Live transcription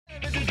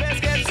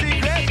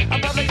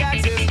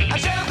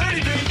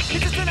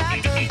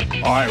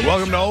All right,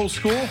 welcome to Old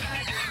School.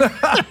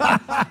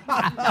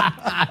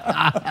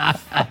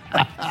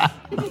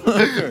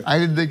 I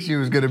didn't think she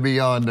was going to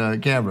be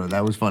on camera.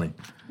 That was funny.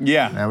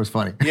 Yeah. That was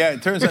funny. Yeah,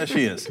 it turns out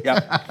she is.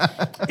 Yeah.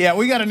 Yeah,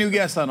 we got a new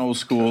guest on Old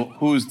School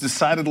who's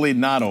decidedly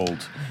not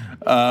old.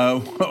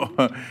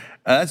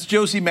 That's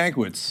Josie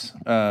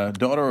Mankiewicz,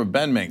 daughter of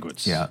Ben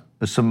Mankiewicz. Yeah,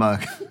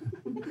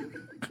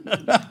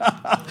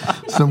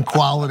 some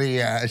quality.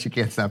 She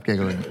can't stop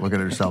giggling, looking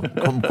at herself.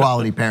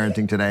 Quality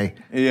parenting today.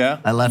 Yeah.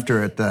 I left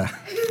her at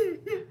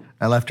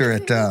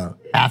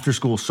after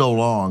school so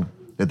long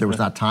that there was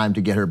not time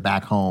to get her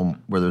back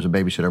home where there was a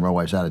babysitter. My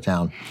wife's out of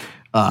town,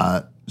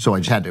 so I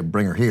just had to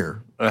bring her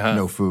here.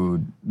 No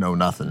food, no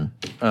nothing.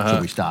 So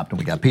we stopped and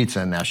we got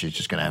pizza, and now she's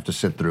just going to have to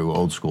sit through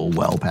Old School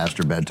well past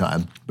her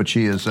bedtime. But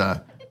she is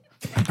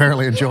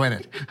apparently enjoying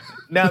it.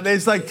 Now,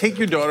 there's like take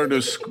your daughter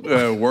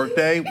to work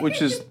day,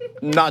 which is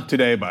not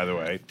today, by the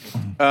way.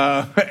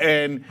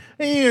 And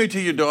you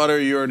take your daughter,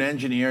 you're an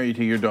engineer, you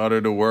take your daughter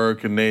to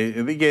work, and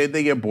they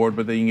get bored,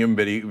 but then you give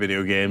them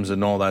video games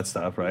and all that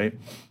stuff, right?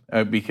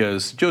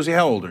 Because, Josie,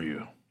 how old are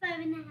you?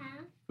 5.5.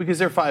 Because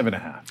they're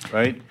 5.5,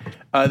 right?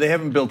 They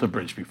haven't built a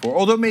bridge before,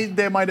 although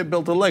they might have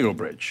built a Lego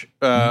bridge.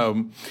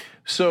 So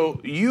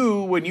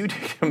when you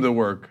take them to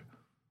work,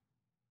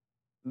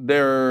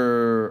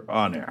 they're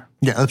on air.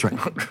 Yeah, that's right.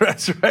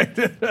 That's right.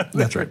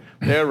 That's right.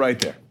 They're right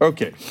there.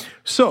 Okay.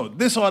 So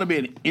this ought to be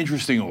an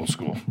interesting Old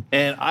School.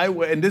 And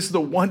this is the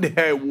one day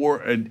I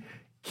wore a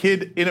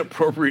kid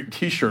inappropriate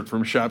T-shirt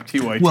from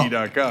shoptyt.com.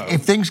 Well,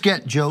 if things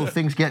get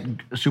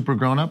super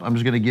grown up, I'm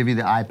just going to give you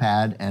the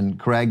iPad, and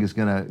Craig is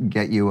going to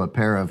get you a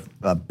pair of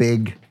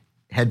big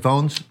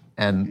headphones,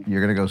 and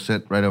you're going to go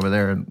sit right over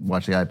there and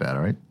watch the iPad.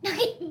 All right?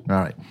 All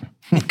right.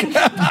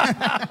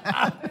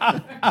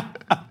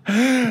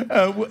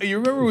 You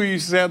remember we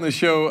used to say on the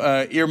show,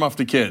 "Earmuff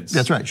the kids."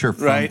 That's right. Sure.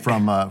 Right?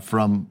 From Old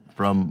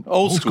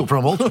School.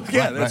 From Old School.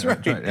 Yeah, that's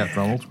right. Yeah,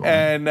 from Old School.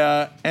 And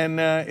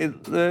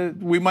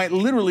we might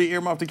literally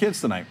earmuff the kids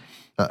tonight.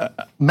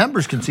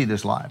 Members can see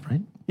this live,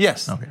 right?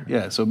 Yes. Okay.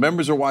 Yeah. So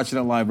members are watching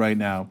it live right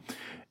now.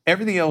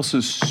 Everything else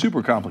is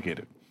super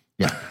complicated.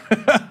 Yeah.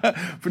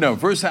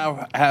 First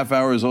half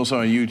hour is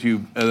also on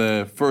YouTube.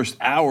 The first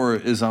hour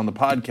is on the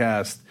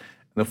podcast.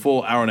 The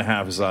full hour and a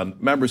half is on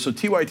members. So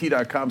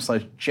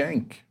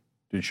tyt.com/jank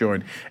to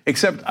join.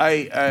 Except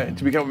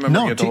to become a member,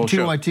 No, get the whole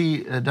show.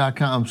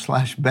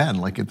 tyt.com/Ben,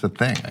 like it's a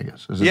thing, I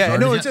guess. It's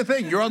a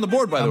thing. You're on the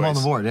board, by the way. I'm on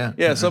the board, yeah.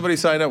 Yeah, somebody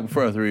signed up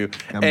through you.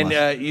 God And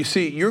bless. you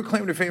see, your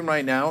claim to fame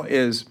right now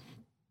is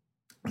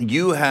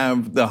you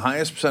have the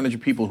highest percentage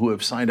of people who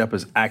have signed up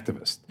as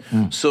activists.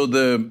 So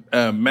the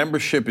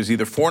membership is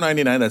either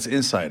 $4.99, that's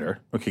insider,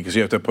 okay, because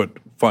you have to put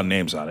fun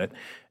names on it,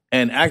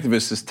 and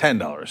activist is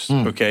 $10,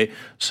 okay?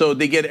 So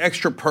they get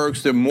extra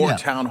perks, there are more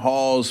town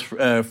halls,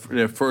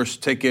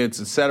 first tickets,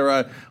 et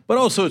cetera, but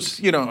also it's,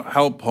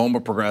 help home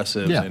of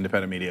progressives,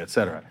 independent media, et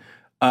cetera.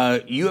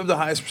 You have the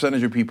highest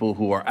percentage of people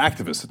who are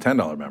activists, the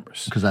 $10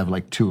 members. Because I have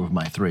like 2 of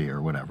my 3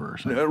 or whatever.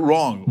 So.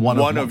 Wrong.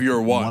 One of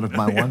your one. One of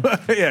my one?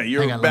 Yeah,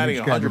 you're batting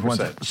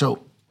 100%.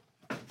 So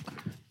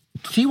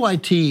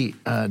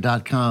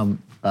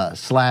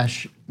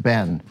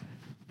tyt.com/Ben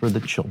for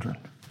the children.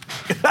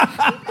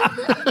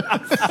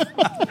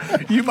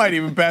 You might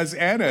even pass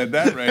Anna at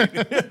that rate.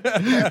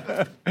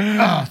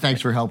 Thanks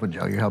for helping,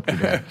 Joe. You helped your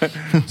dad.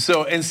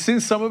 So, and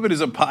since some of it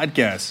is a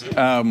podcast,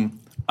 I'm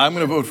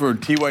going to vote for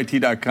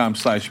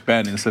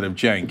tyt.com/Ben instead of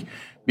Jank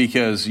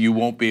because you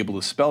won't be able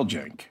to spell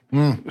Jank.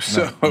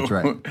 So, that's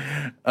right.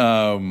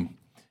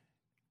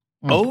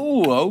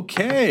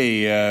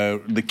 Okay.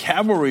 The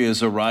cavalry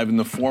has arrived in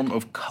the form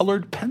of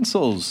colored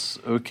pencils.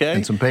 Okay.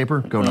 And some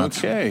paper. Go nuts.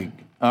 Okay.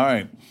 All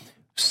right.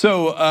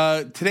 So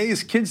today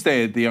is Kids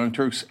Day at the Young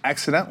Turks,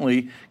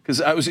 accidentally, because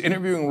I was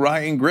interviewing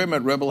Ryan Grimm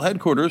at Rebel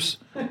headquarters,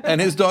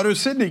 and his daughter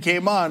Sydney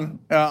came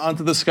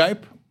onto the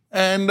Skype,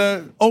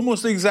 and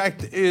almost the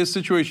exact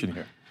situation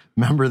here.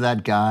 Remember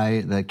that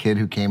kid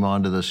who came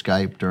onto the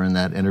Skype during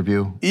that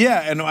interview?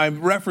 Yeah, and I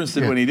referenced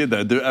it when he did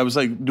that. I was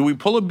like, do we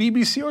pull a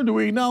BBC or do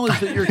we acknowledge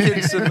that your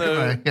kid's in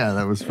the Yeah,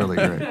 that was really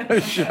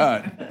great.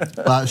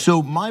 shot?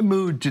 So my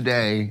mood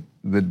today,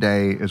 the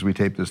day, as we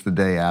tape this, the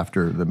day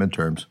after the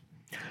midterms,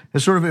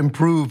 has sort of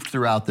improved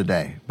throughout the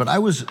day. But I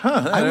was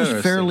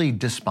fairly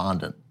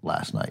despondent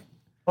last night.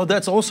 Oh,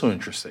 that's also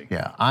interesting.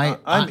 Yeah.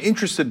 I'm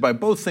interested by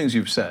both things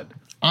you've said.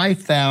 I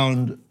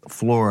found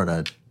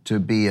Florida to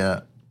be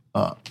a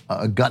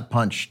gut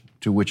punch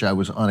to which I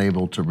was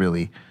unable to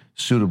really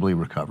suitably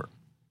recover.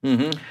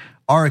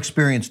 Our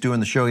experience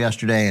doing the show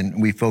yesterday,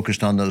 and we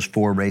focused on those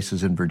 4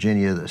 races in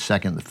Virginia, the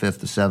 2nd, the 5th,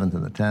 the 7th,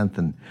 and the 10th,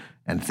 and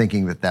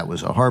thinking that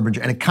was a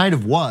harbinger. And it kind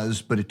of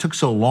was, but it took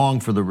so long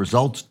for the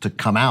results to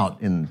come out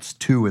in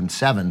 2 and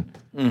 7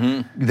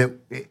 that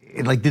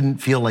it didn't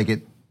feel like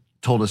it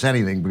told us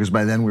anything because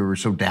by then we were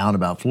so down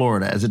about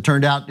Florida. As it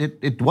turned out,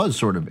 it was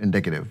sort of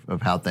indicative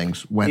of how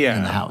things went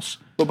in the House.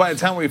 But by the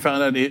time we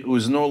found out, it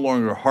was no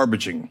longer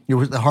harbinging. It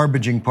was the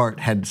harbinging part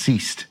had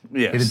ceased.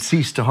 Yes. It had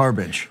ceased to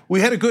harbinge.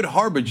 We had a good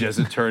harbage, as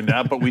it turned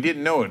out, but we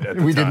didn't know it at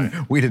the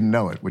time. We didn't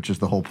know it, which is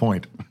the whole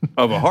point.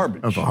 Of a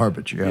harbage. Of a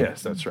harbage, yeah.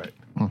 Yes, that's right.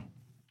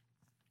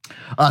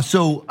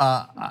 So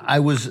I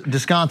was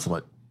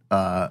disconsolate,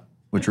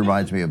 which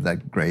reminds me of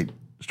that great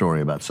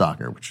story about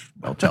soccer, which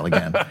I'll tell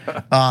again.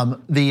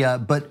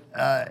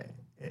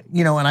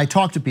 You know, and I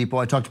talked to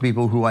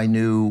people who I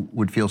knew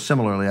would feel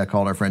similarly. I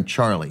called our friend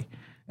Charlie,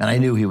 and I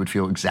knew he would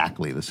feel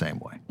exactly the same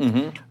way.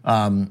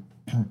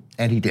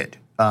 And he did.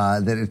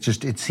 That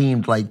it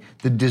seemed like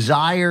the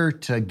desire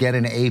to get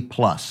an A+,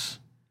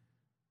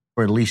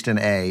 or at least an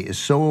A, is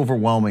so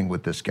overwhelming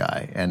with this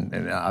guy.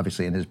 And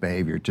obviously in his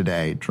behavior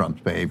today,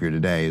 Trump's behavior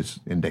today is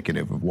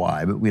indicative of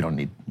why, but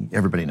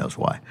everybody knows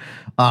why.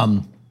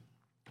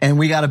 And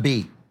we got a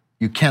B.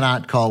 You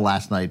cannot call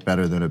last night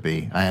better than a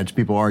B. I had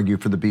people argue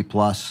for the B+,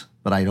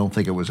 but I don't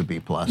think it was a B+.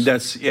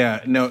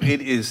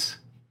 It is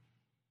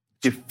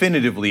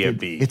definitively a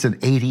B. It's an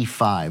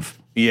 85.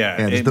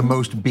 Yeah, it's the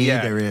most B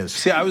there is.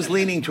 See, I was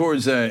leaning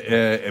towards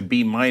a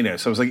B-. I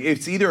was like,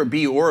 it's either a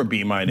B or a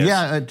B-.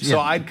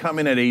 So I'd come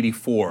in at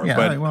 84. Yeah,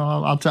 but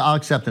well, I'll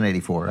accept an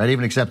 84. I'd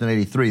even accept an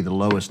 83, the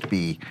lowest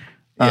B.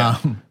 Yeah.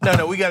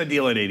 No, we got a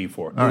deal at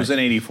 84. It was an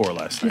 84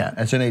 last night. Yeah,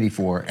 it's an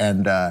 84,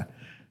 and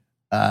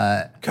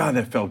God,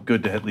 that felt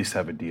good to at least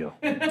have a deal.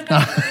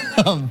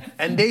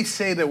 And they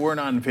say that we're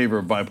not in favor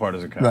of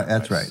bipartisan compromise. Right,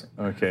 that's right.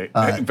 Okay.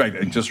 In fact,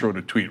 I just wrote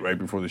a tweet right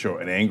before the show,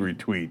 an angry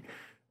tweet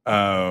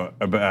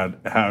about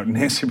how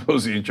Nancy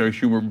Pelosi and Chuck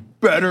Schumer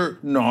better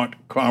not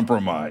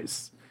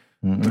compromise.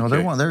 No,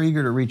 they're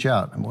eager to reach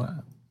out. To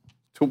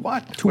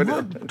what? To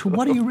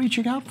what are you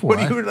reaching out for?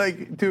 What do you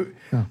like to?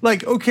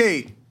 Like,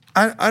 okay,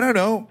 I don't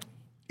know.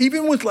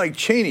 Even with like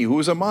Cheney, who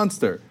was a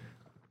monster.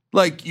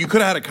 Like, you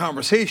could have had a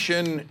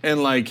conversation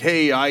and like,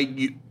 hey,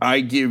 I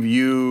give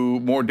you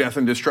more death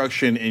and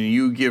destruction and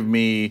you give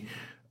me,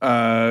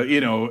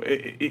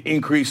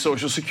 increased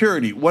Social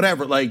Security,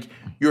 whatever. Like,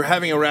 you're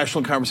having a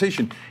rational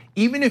conversation.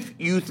 Even if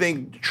you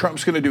think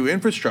Trump's going to do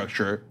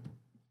infrastructure,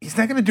 he's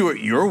not going to do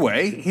it your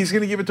way. He's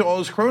going to give it to all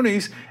his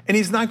cronies, and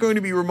he's not going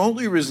to be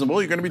remotely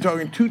reasonable. You're going to be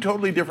talking two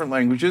totally different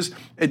languages.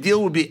 A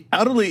deal would be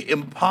utterly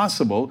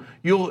impossible.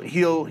 He'll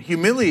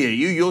humiliate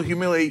you. You'll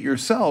humiliate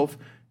yourself.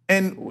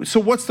 And so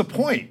what's the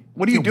point?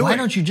 What are you doing? Why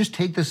don't you just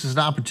take this as an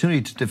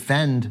opportunity to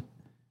defend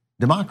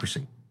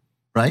democracy,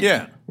 right?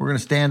 Yeah. We're going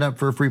to stand up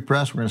for a free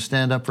press. We're going to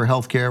stand up for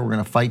health care. We're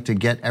going to fight to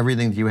get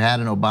everything that you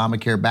had in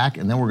Obamacare back.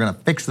 And then we're going to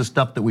fix the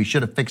stuff that we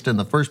should have fixed in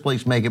the first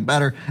place, make it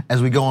better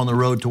as we go on the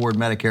road toward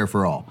Medicare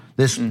for all.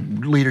 This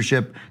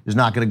leadership is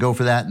not going to go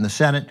for that in the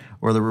Senate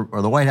or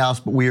the White House,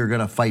 but we are going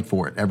to fight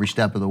for it every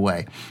step of the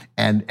way.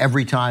 And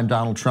every time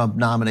Donald Trump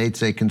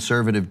nominates a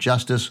conservative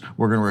justice,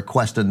 we're going to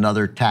request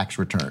another tax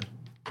return.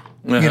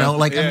 Whatever.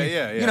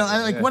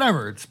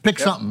 It's pick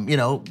something,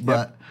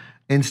 but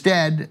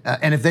instead,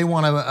 and if they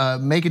want to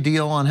make a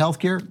deal on health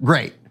care,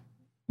 great.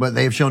 But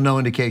they've shown no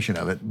indication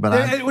of it. But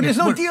there's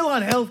no deal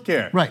on health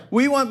care. Right.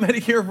 We want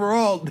Medicare for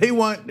all. They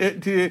want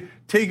to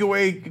take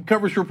away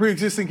coverage for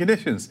pre-existing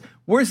conditions.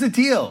 Where's the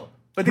deal?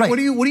 But what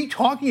are you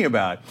talking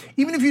about?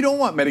 Even if you don't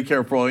want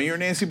Medicare for all, and you're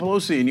Nancy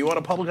Pelosi and you want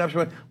a public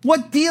option,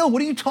 what deal?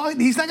 What are you talking?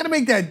 He's not going to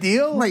make that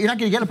deal. Right, you're not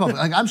going to get a public.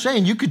 Like I'm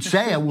saying, you could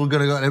say we're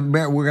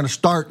going to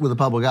start with a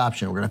public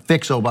option. We're going to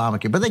fix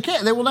Obamacare, but they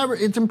can't. They will never.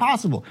 It's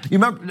impossible. You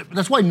remember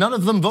that's why none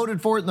of them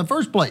voted for it in the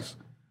first place.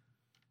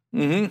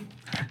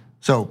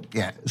 So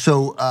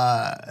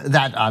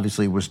that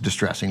obviously was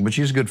distressing. But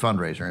she's a good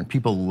fundraiser, and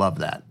people love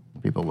that.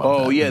 People love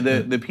that. Oh yeah,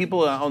 the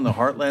people out in the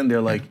heartland, they're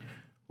like,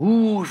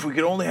 ooh, if we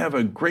could only have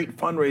a great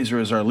fundraiser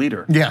as our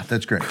leader. Yeah,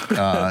 that's great.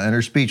 And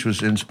her speech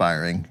was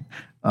inspiring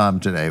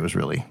today. It was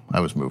I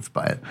was moved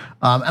by it.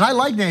 And I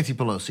like Nancy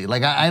Pelosi.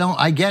 Like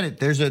I get it.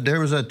 There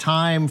was a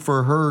time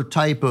for her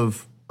type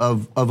of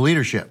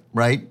leadership,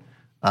 right?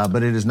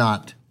 But it is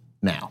not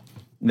now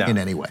in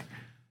any way.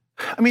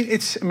 I mean,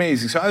 it's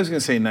amazing. So I was going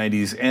to say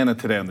 90s. Anna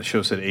today on the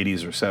show said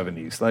 80s or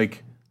 70s.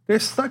 Like, they're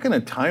stuck in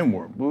a time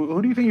warp.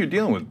 Who do you think you're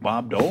dealing with?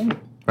 Bob Dole?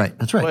 Right,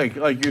 that's right.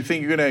 Like you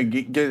think you're gonna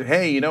get?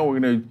 Hey, we're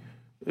gonna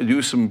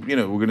do some. We're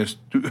gonna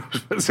do. I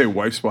was about to say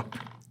wife swap.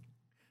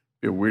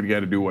 Be a weird guy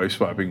to do wife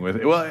swapping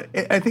with. Well,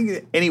 I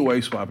think any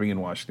wife swapping in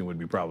Washington would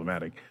be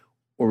problematic,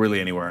 or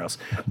really anywhere else.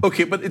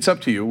 Okay, but it's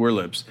up to you. We're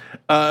libs.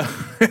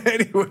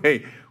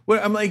 Anyway,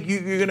 I'm like,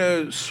 you're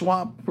gonna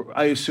swap.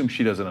 I assume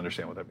she doesn't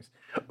understand what that means.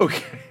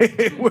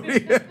 Okay,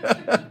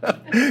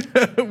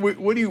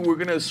 we're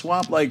gonna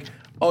swap like.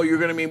 Oh, you're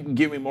going to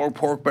give me more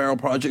pork barrel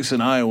projects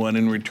in Iowa, and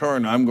in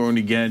return, I'm going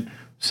to get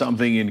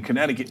something in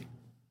Connecticut.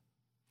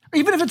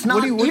 Even if it's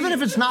not,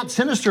 if it's not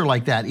sinister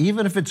like that,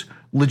 even if it's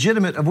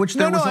legitimate, of which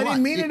there was a lot. No, I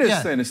didn't mean it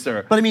as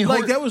sinister. But I mean,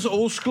 like that was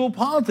old school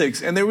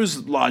politics, and there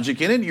was logic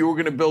in it. You were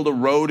going to build a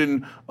road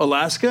in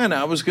Alaska, and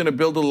I was going to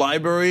build a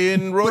library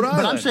in Rhode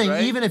Island. But I'm saying,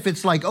 right? Even if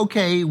it's like,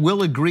 okay,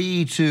 we'll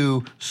agree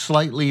to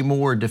slightly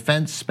more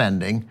defense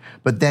spending,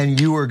 but then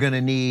you are going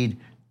to need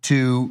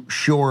to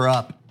shore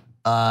up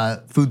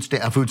a food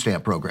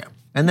stamp program.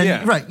 And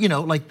then, right,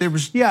 like there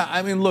was. Yeah,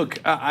 I mean, look,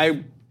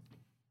 I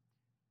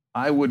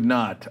would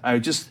not.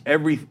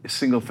 Every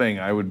single thing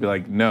I would be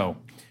like, no.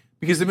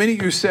 Because the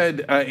minute you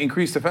said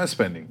increase defense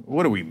spending,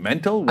 what are we,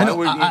 mental?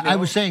 Why I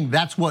was saying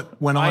that's what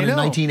went on in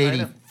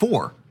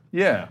 1984.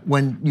 Yeah.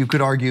 When you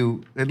could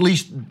argue at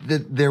least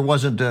that there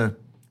wasn't a,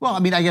 well, I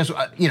mean, I guess,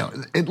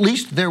 at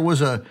least there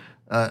was an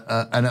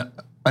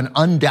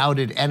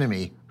undoubted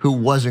enemy who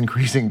was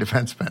increasing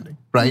defense spending,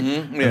 right?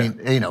 Mm-hmm, yeah.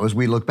 I mean, as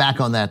we look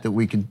back on that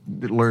we could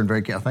learn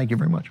very carefully. Thank you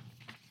very much.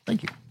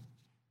 Thank you.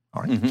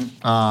 All right.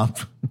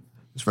 Mm-hmm.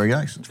 It's very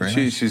nice. It's very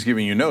nice. She's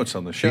giving you notes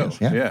on the show.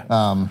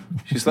 Yeah.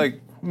 She's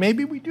like,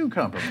 maybe we do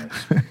compromise.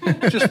 and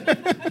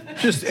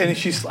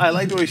I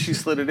like the way she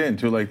slid it in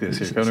too, like this.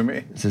 Here, come to me.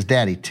 It says,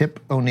 Daddy, Tip,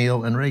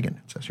 O'Neill, and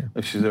Reagan. It says here.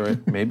 She's all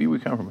right. Maybe we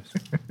compromise.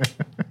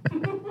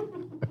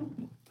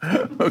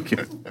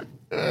 Okay.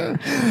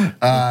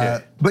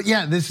 But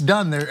yeah, this is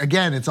done. There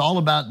again, it's all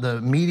about the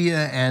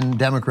media and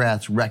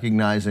Democrats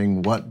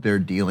recognizing what they're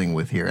dealing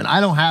with here. And I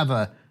don't have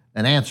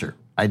an answer.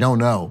 I don't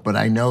know, but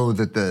I know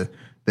that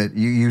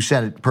you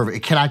said it perfect.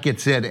 It cannot get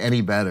said any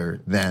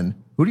better than,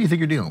 who do you think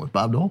you're dealing with,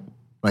 Bob Dole?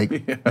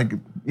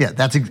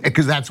 That's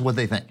because that's what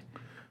they think.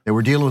 They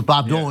were dealing with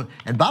Bob Dole,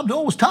 and Bob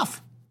Dole was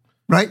tough,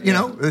 right?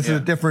 This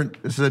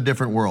is a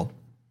different world.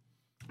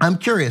 I'm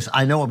curious.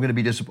 I know I'm going to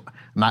be disappointed.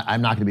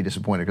 I'm not going to be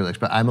disappointed because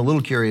I'm a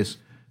little curious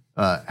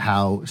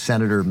how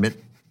Senator Mitt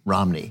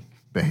Romney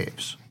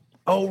behaves.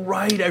 Oh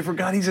right, I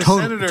forgot he's a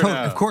senator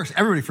now. Of course,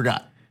 everybody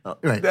forgot.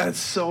 Right. That's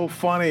so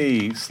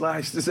funny. /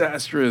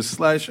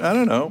 disastrous / I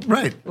don't know.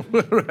 Right.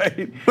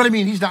 Right. But I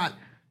mean, he's not.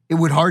 It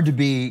would hard to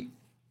be.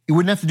 He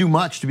wouldn't have to do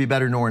much to be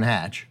better than Orrin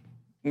Hatch.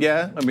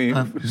 Yeah, I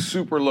mean,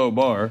 super low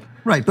bar.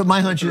 Right, but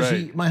my hunch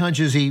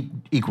is he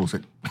equals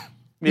it.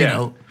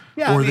 Yeah,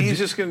 he's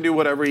just going to do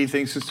whatever he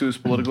thinks is to his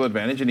political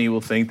advantage, and he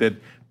will think that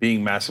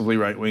being massively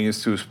right wing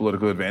is to his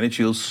political advantage.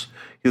 He'll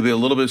be a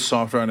little bit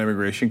softer on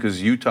immigration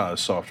because Utah is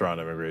softer on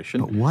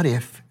immigration. But what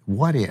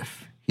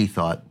if he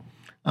thought,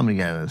 I'm going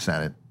to get into the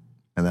Senate,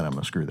 and then I'm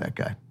going to screw that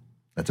guy.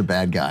 That's a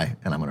bad guy,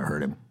 and I'm going to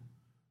hurt him.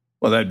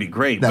 Well, that'd be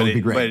great. That would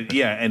be great. But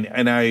yeah,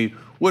 and I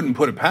wouldn't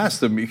put it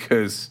past him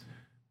because,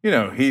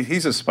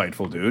 he's a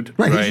spiteful dude,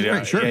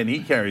 right? Sure. And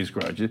he carries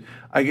grudges.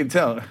 I can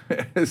tell,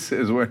 as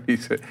when he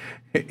said,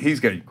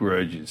 he's got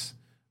grudges,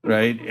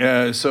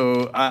 right?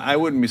 So I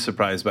wouldn't be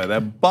surprised by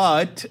that.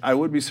 But I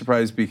would be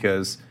surprised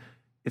because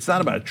it's not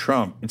about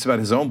Trump. It's about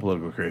his own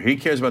political career. He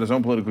cares about his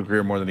own political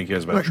career more than he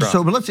cares about Trump.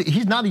 So, but let's see.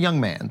 He's not a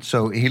young man,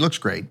 so he looks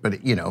great. But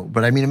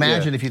I mean,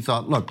 imagine if you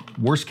thought, look,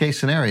 worst case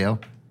scenario,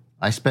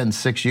 I spent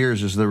 6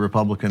 years as the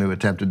Republican who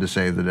attempted to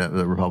save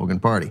the Republican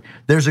Party.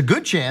 There's a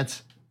good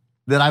chance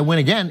that I win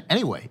again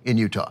anyway in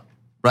Utah,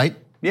 right?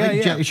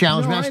 Yeah.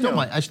 Challenge me.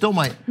 I still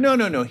might.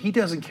 No. He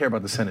doesn't care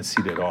about the Senate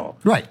seat at all.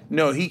 Right.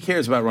 No, he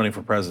cares about running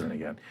for president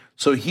again.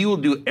 So he will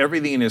do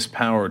everything in his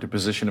power to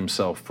position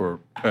himself for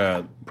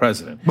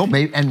president. Well,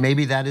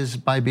 maybe that is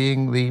by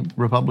being the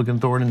Republican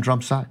thorn in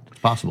Trump's side. It's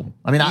possible.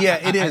 I mean,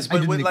 it is.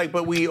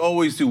 But we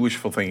always do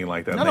wishful thinking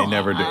like that. They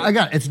never do. I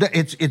got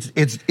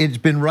it. It's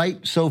been right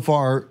so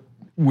far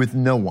with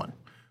no one.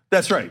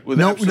 That's right. With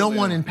no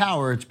one in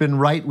power. It's been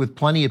right with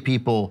plenty of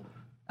people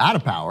out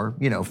of power,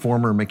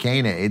 former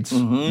McCain aides,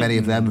 many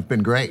of them have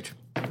been great,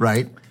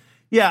 right?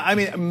 Yeah, I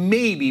mean,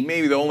 maybe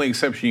the only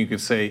exception you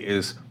could say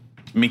is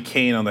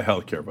McCain on the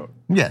healthcare vote.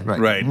 Yeah, right.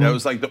 Right, that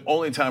was like the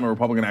only time a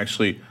Republican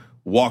actually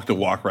walked the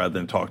walk rather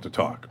than talk the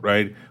talk,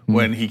 right?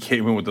 When he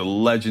came in with the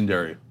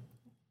legendary.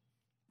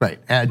 Right,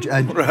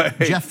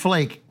 Jeff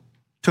Flake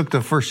took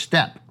the first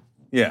step.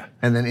 Yeah,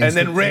 and then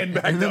ran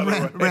back the other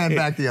way. Ran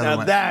back the other way.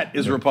 Now that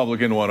is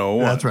Republican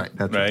 101. That's right.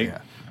 That's right.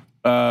 Yeah.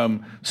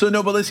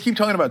 But let's keep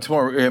talking about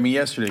tomorrow. I mean,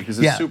 yesterday, because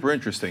it's super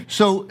interesting.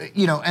 So,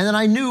 and then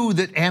I knew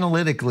that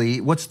analytically,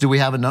 do we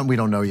have a number? We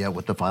don't know yet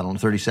what the final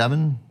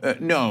 37?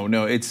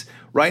 No. It's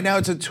right now.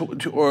 It's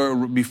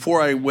or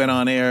before I went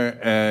on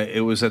air,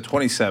 it was at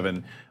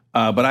 27.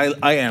 But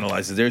I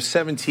analyzed it. There's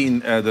 17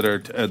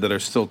 that are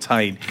still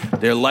tight.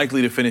 They're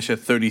likely to finish at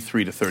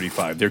 33 to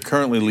 35. They're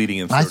currently leading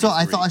in 33.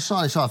 I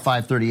saw a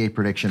 538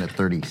 prediction at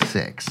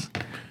 36.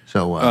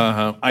 So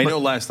I know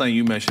last night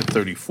you mentioned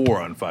 34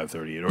 on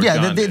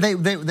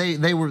 538.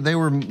 They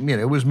were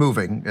it was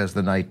moving as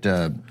the night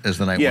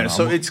went on. Yeah,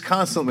 so it's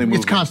constantly moving.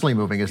 It's constantly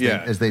moving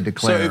as they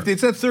declare. So if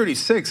it's at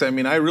 36, I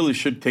mean, I really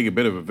should take a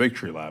bit of a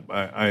victory lap.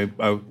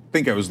 I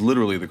think I was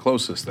literally the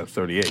closest at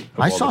 38.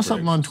 I saw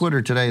something on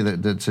Twitter today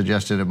that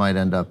suggested it might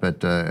end up at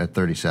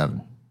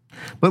 37.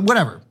 But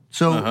whatever.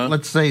 So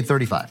let's say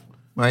 35,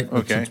 right?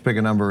 Okay. Let's pick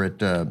a number at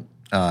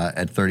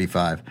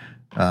 35.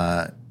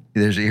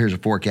 Here's a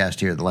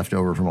forecast here, the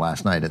leftover from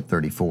last night at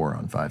 34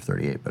 on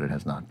 538, but it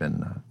has not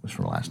been, it was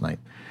from last night.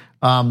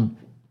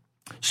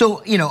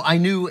 So, I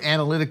knew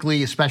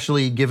analytically,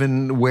 especially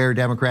given where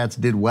Democrats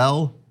did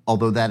well,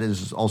 although that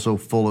is also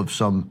full of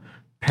some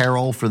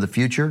peril for the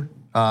future,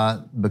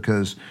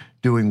 because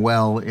doing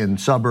well in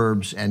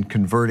suburbs and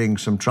converting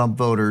some Trump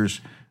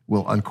voters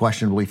will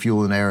unquestionably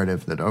fuel the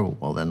narrative that,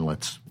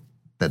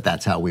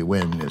 that's how we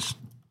win is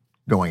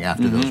going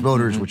after those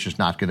voters, which is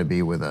not going to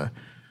be with a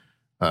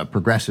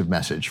progressive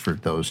message for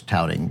those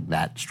touting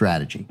that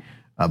strategy.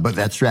 But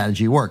that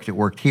strategy worked. It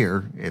worked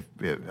here.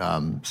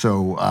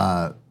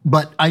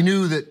 But I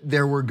knew that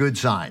there were good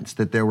signs,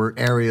 that there were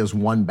areas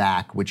won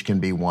back which can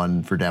be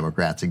won for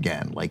Democrats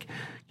again. Like,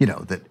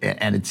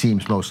 and it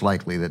seems most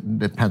likely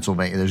that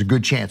Pennsylvania, there's a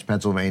good chance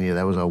Pennsylvania,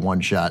 that was a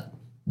one-shot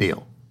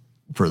deal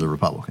for the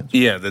Republicans.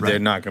 Yeah, that they're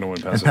not going to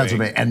win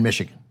Pennsylvania. And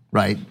Michigan,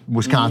 right?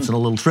 Wisconsin a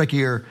little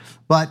trickier.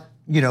 But,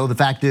 the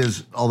fact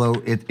is, although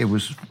it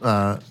was,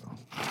 I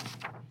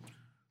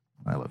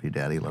love you,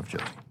 Daddy, love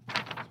Josie.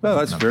 Well,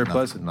 that's very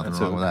pleasant. Nothing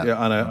wrong with that. Yeah,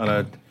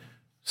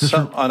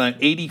 on an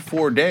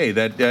 84 day,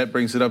 that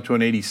brings it up to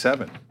an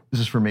 87. Is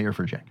this for me or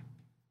for Jake?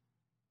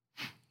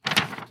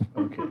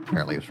 Okay.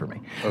 Apparently it's for me.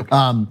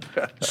 Okay.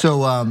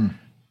 So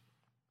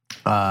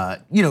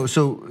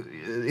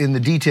in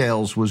the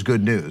details was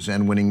good news,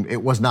 and winning,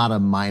 it was not a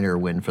minor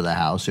win for the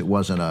House. It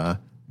wasn't a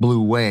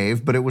blue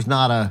wave, but it was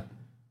not a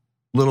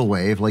little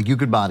wave. Like, you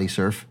could body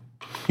surf,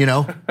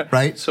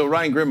 right? So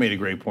Ryan Grimm made a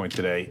great point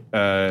today.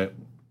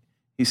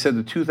 He said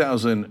the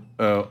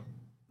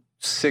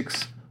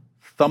 2006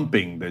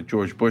 thumping that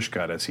George Bush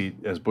got,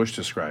 as Bush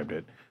described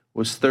it,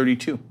 was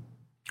 32.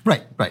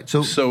 Right.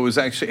 So it was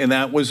actually, and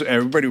that was,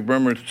 everybody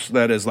remembers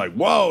that as like,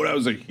 whoa, that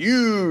was a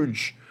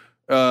huge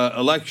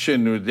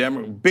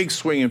election, big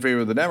swing in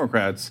favor of the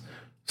Democrats.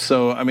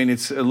 So, I mean,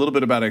 it's a little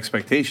bit about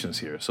expectations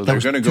here. So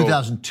they're going to go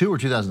 2002 or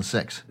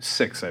 2006?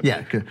 6, I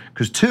believe. Yeah,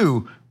 because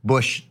 2,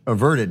 Bush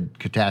averted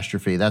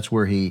catastrophe. That's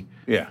where he,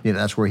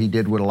 that's where he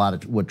did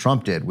what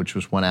Trump did, which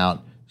was went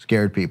out,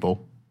 scared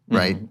people,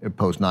 right?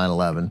 Post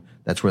 9/11.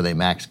 That's where they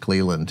Max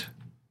Cleland,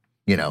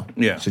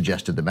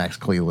 suggested that Max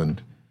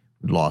Cleland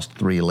lost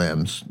 3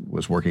 limbs,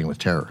 was working with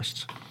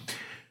terrorists.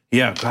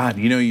 Yeah, God,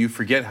 you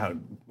forget how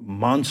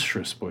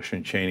monstrous Bush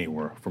and Cheney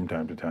were from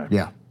time to time.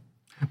 Yeah.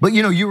 But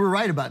you were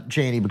right about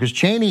Cheney, because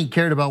Cheney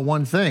cared about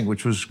one thing,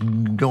 which was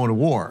going to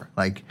war.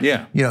 Like,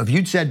 if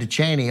you'd said to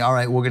Cheney, all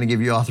right, we're going to give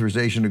you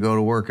authorization to go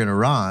to work in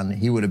Iran,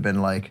 he would have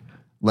been like,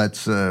 what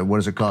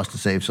does it cost to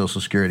save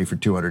Social Security for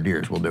 200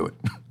 years? We'll do it.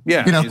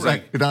 Yeah. He's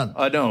like, you're done.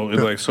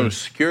 Like Social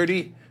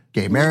Security,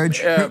 gay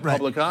marriage,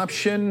 public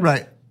option,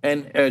 right.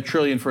 And $1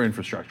 trillion for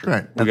infrastructure.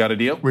 Right. We got a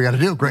deal? We got a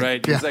deal, great.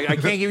 Right. Yeah. It's like, I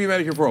can't give you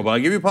Medicare for all, but I'll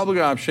give you public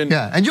option.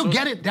 Yeah, and you'll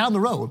get it down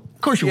the road.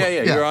 Of course you will.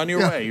 Yeah, you're on your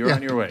way. You're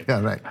on your way.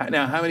 Yeah, right.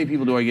 Now, how many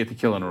people do I get to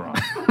kill in Iran?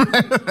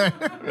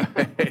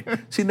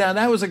 See, now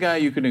that was a guy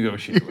you could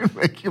negotiate with.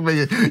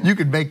 You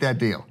could make that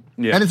deal.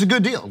 Yeah. And it's a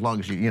good deal, as long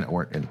as you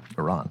weren't in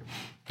Iran.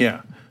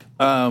 Yeah.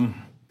 But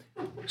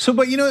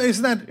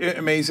isn't that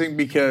amazing?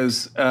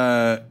 Because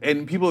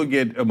and people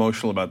get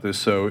emotional about this.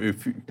 So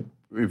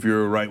if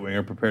you're a right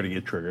winger, prepare to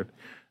get triggered.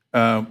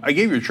 I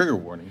gave you a trigger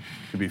warning,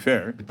 to be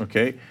fair.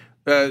 Okay.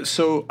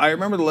 So I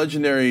remember the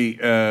legendary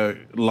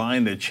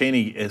line that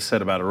Cheney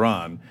said about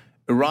Iran.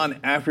 Iran,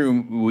 after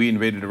we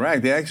invaded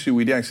Iraq, we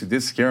actually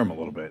did scare them a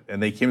little bit,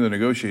 and they came to the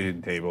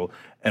negotiating table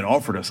and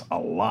offered us a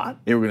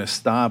lot. They were going to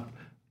stop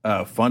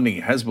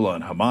funding Hezbollah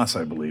and Hamas,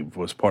 I believe,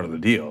 was part of the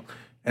deal.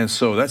 And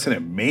so that's an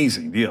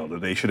amazing deal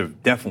that they should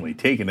have definitely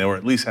taken, or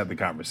at least had the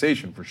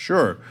conversation for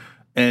sure.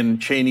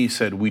 And Cheney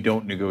said, we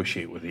don't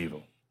negotiate with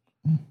evil.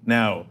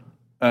 Now,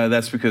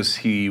 that's because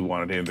he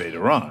wanted to invade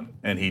Iran,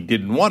 and he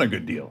didn't want a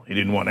good deal. He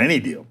didn't want any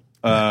deal.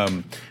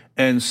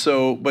 And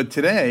so, but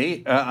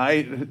today,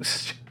 I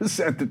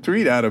sent the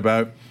tweet out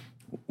about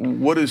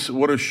what are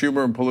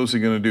Schumer and Pelosi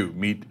going to do?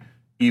 Meet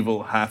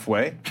evil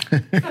halfway?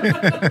 But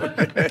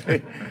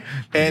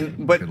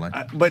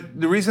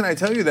the reason I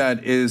tell you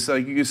that is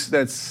like you can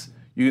say,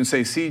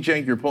 see,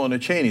 Cenk, you're pulling a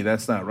Cheney.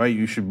 That's not right.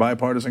 You should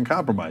bipartisan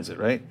compromise it,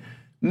 right?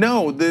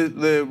 No,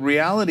 the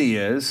reality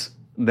is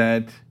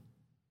that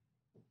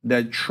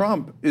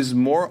Trump is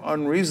more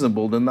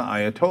unreasonable than the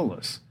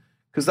Ayatollahs.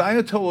 Because the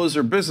Ayatollahs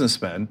are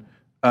businessmen.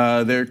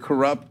 They're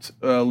corrupt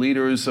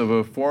leaders of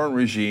a foreign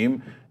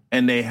regime,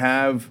 and they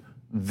have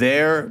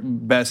their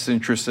best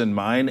interests in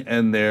mind,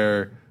 and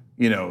their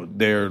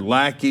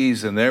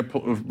lackeys and their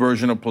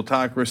version of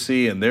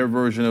plutocracy and their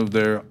version of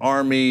their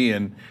army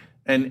and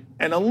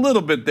a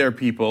little bit their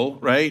people,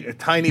 right? A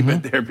tiny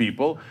bit their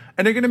people.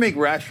 And they're going to make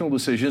rational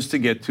decisions to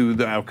get to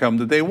the outcome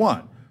that they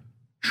want.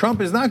 Trump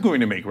is not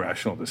going to make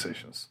rational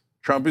decisions.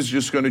 Trump is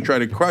just going to try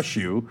to crush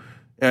you.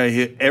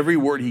 Every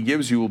word he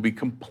gives you will be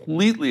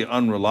completely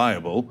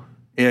unreliable.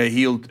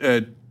 He won't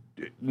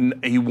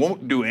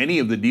do any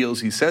of the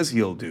deals he says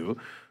he'll do.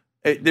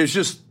 There's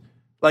just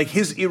like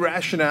his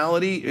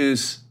irrationality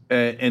is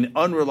and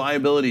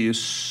unreliability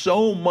is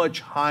so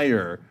much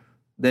higher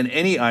than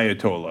any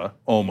Ayatollah,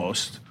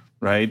 almost,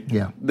 right?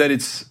 Yeah. That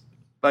it's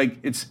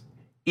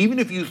even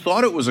if you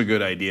thought it was a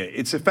good idea,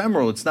 it's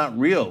ephemeral. It's not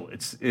real.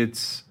 It's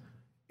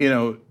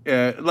do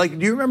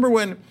you remember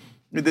when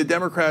the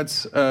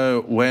Democrats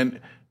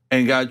went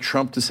and got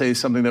Trump to say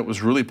something that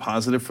was really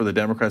positive for the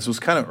Democrats? It was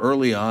kind of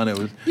early on. It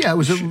was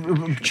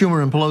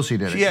Schumer and Pelosi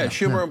did it. Yeah,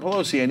 Schumer and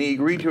Pelosi, and he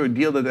agreed to a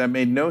deal that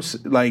made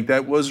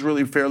that was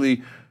really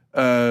fairly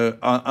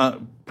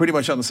pretty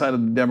much on the side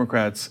of the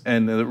Democrats,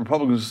 and the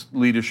Republicans'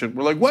 leadership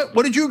were like, "What?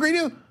 What did you agree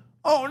to?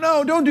 oh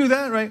no, don't do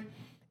that, right?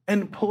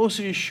 And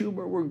Pelosi and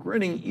Schumer were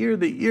grinning ear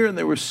to ear, and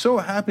they were so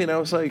happy. And I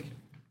was like,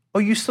 oh,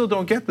 you still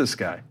don't get this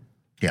guy.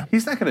 Yeah.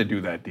 He's not going to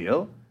do that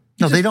deal.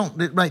 No, they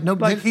don't. Right. No,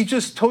 like he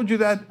just told you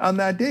that on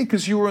that day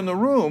because you were in the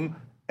room,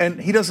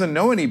 and he doesn't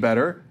know any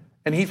better,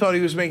 and he thought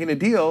he was making a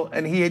deal,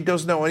 and he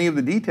doesn't know any of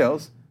the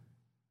details,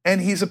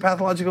 and he's a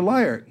pathological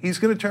liar. He's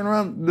going to turn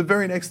around the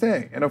very next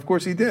day, and of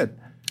course he did,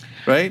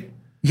 right?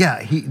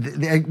 Yeah,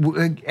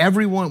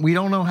 everyone, we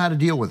don't know how to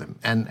deal with him,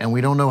 and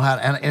we don't know how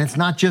to, and it's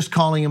not just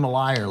calling him a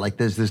liar, like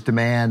there's this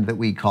demand that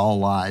we call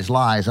lies,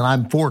 and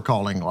I'm for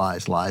calling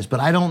lies,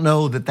 but I don't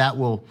know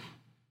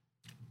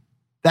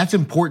that's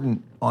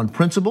important on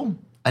principle.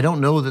 I don't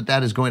know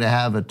that is going to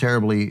have that's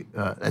going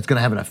to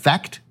have an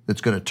effect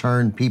that's going to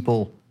turn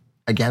people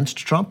against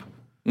Trump.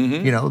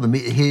 Mm-hmm. You know,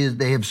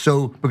 they have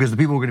because the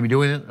people who are going to be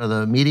doing it are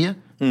the media,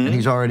 mm-hmm. and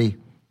he's already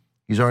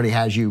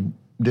has you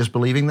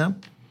disbelieving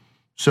them.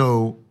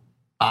 So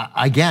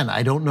again,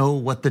 I don't know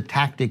what the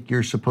tactic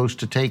you're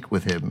supposed to take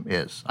with him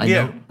is.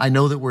 I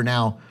know that we're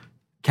now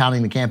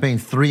counting the campaign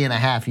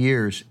 3.5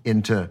 years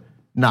into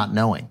not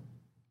knowing,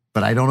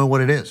 but I don't know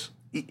what it is.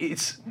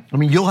 I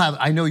mean,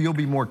 I know you'll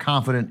be more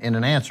confident in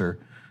an answer,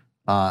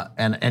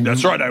 and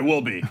that's right. I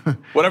will be.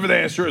 Whatever the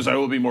answer is, I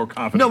will be more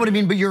confident.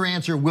 No, but your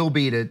answer will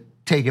be to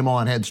take him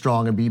on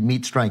headstrong and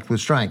meet strength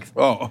with strength.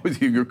 Oh,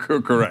 you're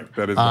correct.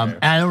 That is.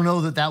 I don't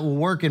know that will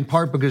work in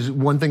part because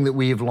one thing that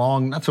we have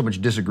long not so much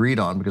disagreed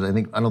on, because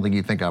I don't think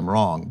you think I'm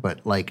wrong,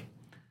 but like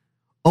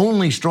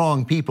only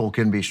strong people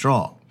can be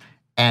strong,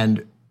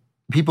 and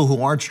people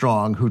who aren't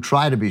strong, who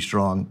try to be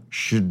strong,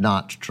 should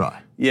not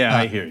try. Yeah,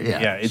 I hear you.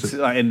 Yeah, it's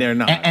and they're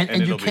not.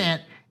 And you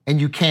can't.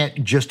 And you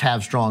can't just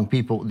have strong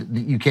people.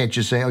 You can't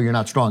just say, "Oh, you're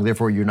not strong,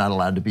 therefore you're not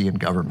allowed to be in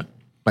government."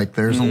 Like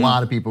there's a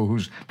lot of people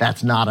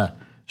that's not a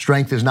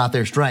strength is not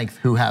their strength,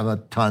 who have a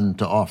ton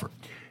to offer.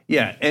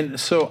 Yeah, and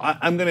so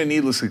I'm going to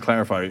needlessly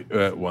clarify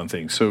one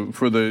thing. So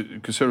for the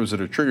conservatives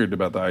that are triggered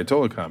about the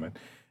Ayatollah comment,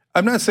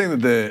 I'm not saying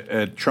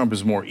that Trump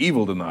is more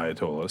evil than the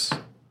Ayatollahs.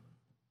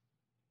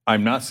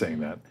 I'm not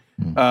saying that.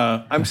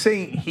 I'm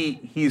saying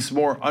he's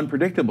more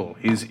unpredictable.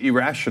 He's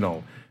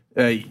irrational.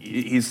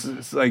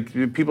 He's like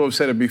people have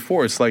said it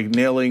before. It's like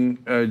nailing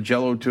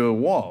Jello to a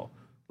wall.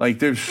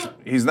 Like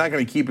he's not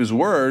going to keep his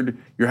word.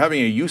 You're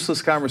having a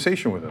useless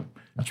conversation with him.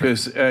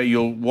 Because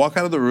you'll walk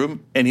out of the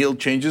room and he'll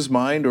change his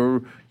mind,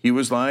 or he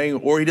was lying,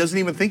 or he doesn't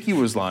even think he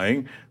was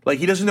lying. Like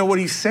he doesn't know what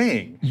he's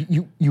saying.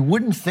 You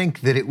wouldn't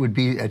think that it would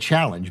be a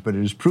challenge, but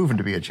it has proven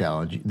to be a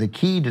challenge. The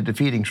key to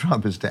defeating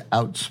Trump is to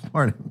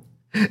outsmart him,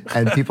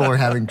 and people are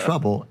having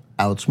trouble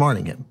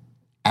outsmarting him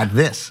at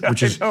this,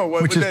 which is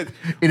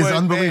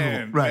unbelievable.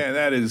 Man, right? Man,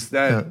 that is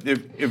that. Yeah.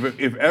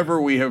 If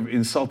ever we have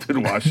insulted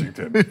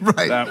Washington,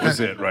 right. That was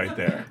it right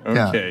there.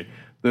 Okay. Yeah.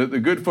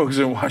 The good folks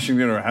in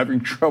Washington are having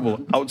trouble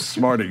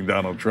outsmarting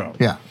Donald Trump.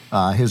 Yeah,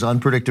 his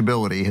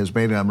unpredictability has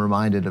made me. I'm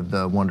reminded of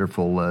the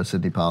wonderful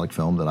Sidney Pollack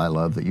film that I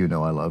love, that you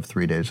know I love,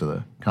 3 Days of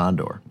the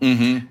Condor.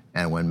 Mm-hmm.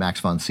 And when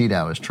Max von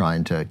Sydow is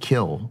trying to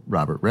kill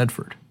Robert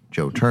Redford,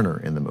 Joe Turner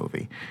in the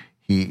movie,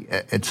 he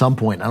at some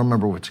point, I don't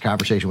remember what's a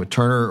conversation with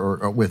Turner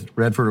or with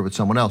Redford or with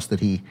someone else, that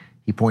he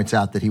points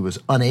out that he was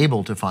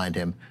unable to find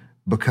him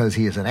because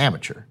he is an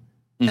amateur,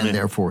 mm-hmm. and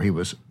therefore he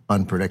was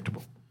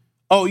unpredictable.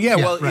 Oh yeah,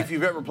 well, right. If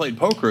you've ever played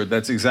poker,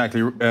 that's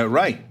exactly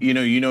right. You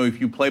know,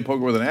 if you play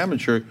poker with an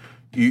amateur,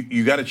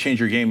 you got to change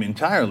your game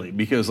entirely,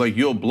 because like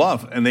you'll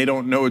bluff and they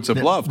don't know it's a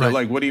bluff. They're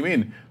like, "What do you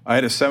mean? I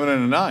had a 7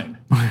 and a 9,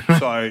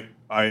 so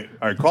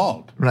I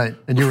called." Right,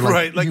 and you were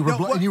like, right.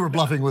 You were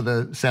bluffing with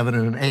a 7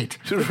 and an 8.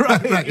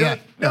 Right. Yeah.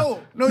 No,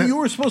 you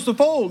were supposed to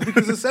fold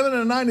because a 7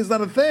 and a 9 is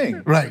not a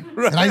thing. Right.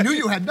 And I knew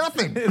you had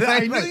nothing.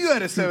 I knew you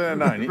had a 7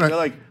 and a 9. You're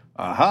like,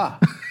 aha.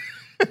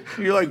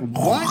 You're like,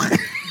 what?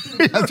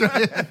 That's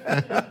right.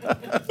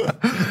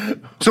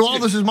 So all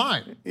this is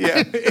mine.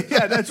 Yeah,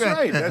 that's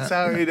right. That's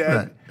how it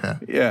had. Right.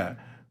 Yeah.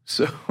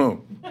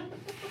 So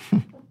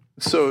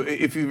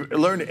if you've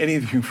learned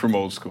anything from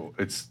old school,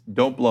 it's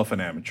don't bluff an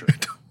amateur.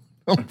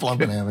 Don't bluff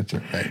an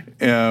amateur. Right.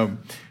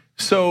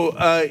 So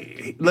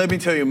let me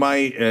tell you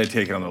my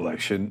take on the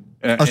election.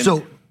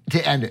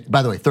 And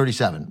by the way,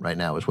 37 right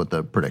now is what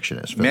the prediction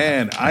is.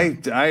 Man,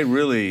 I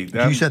really.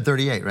 You said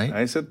 38, right?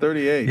 I said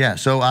 38. Yeah.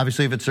 So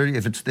obviously, if it's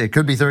 30, it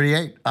could be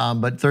 38,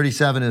 but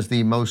 37 is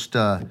the most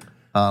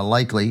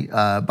likely.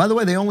 By the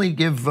way, they only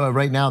give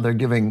right now. They're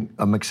giving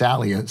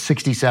McSally a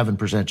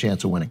 67%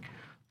 chance of winning.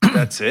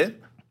 That's it.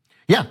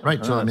 Yeah,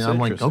 right. So I mean, I'm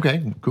like,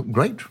 okay,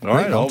 great. All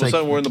right. All of a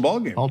sudden, we're in the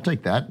ballgame. I'll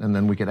take that, and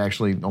then we could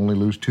actually only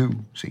lose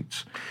 2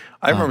 seats.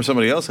 I remember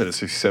somebody else had a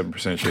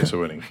 67% chance of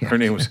winning. Her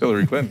name was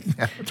Hillary Clinton.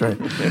 Yeah, that's right.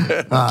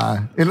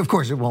 And of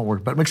course, it won't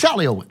work, but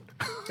McSally will win.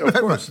 Of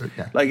course.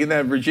 Yeah. Like in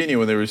that Virginia,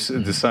 when they were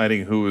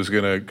deciding who was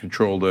going to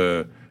control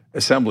the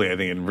assembly, I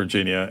think, in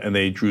Virginia, and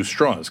they drew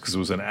straws because it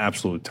was an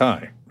absolute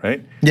tie,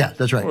 right? Yeah,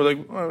 that's right. We're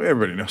like, well,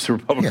 everybody knows the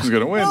Republicans are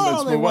going to win.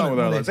 Let's move on with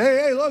our lives.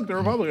 Hey, look, the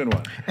Republican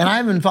won. And I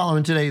haven't been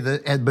following today,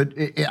 but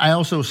I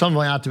also, some of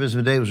my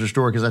optimism today was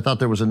restored because I thought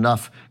there was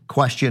enough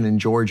question in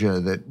Georgia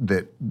that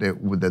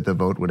the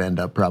vote would end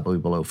up probably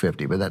below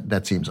 50, but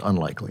that seems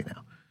unlikely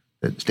now.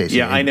 Stacey.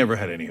 Yeah, I never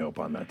had any hope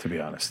on that, to be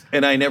honest,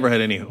 and I never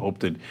had any hope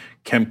that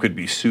Kemp could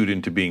be sued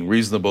into being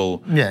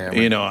reasonable. Yeah, right.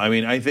 You know, I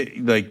mean, I think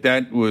like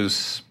that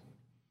was,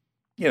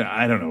 you know,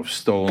 I don't know if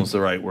stolen's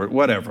the right word,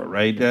 whatever,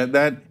 right?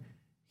 That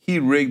he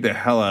rigged the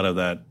hell out of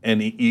that,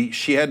 and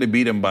she had to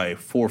beat him by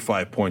 4 or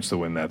 5 points to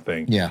win that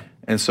thing. Yeah,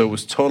 and so it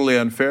was totally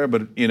unfair.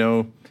 But you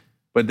know,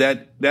 but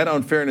that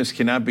unfairness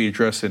cannot be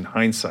addressed in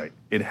hindsight.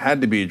 It had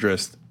to be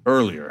addressed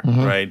earlier,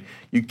 right?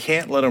 You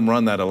can't let him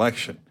run that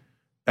election.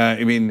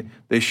 I mean,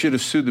 they should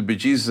have sued the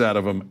bejesus out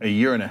of him a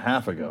year and a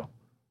half ago.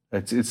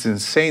 It's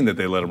insane that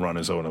they let him run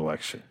his own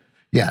election.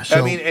 Yeah. So,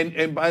 I mean,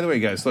 and by the way,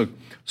 guys, look.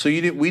 So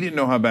we didn't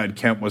know how bad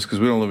Kemp was because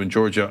we don't live in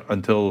Georgia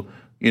until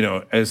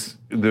near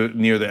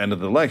the end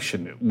of the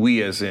election.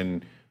 We, as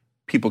in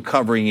people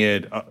covering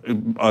it,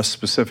 us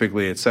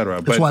specifically, et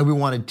cetera. That's why we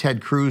wanted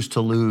Ted Cruz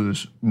to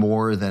lose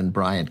more than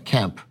Brian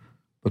Kemp,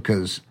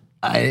 because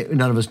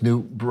none of us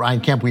knew Brian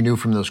Kemp. We knew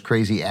from those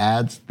crazy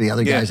ads. The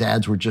other guys'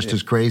 ads were just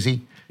as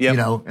crazy. Yep. You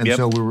know, and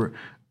so we were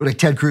like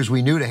Ted Cruz.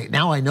 We knew to hate.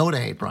 Now I know to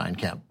hate Brian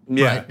Kemp.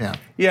 Yeah, right?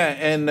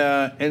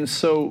 and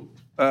so,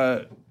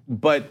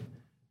 but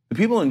the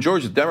people in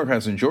Georgia,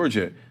 Democrats in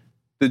Georgia,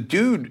 the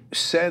dude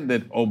said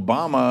that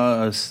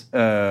Obama's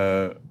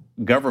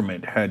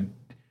government had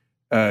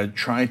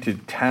tried to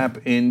tap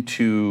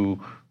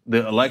into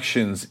the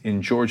elections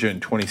in Georgia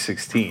in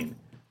 2016,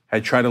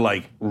 had tried to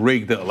like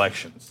rig the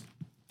elections.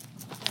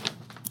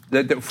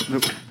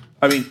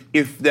 I mean,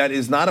 if that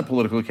is not a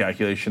political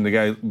calculation, the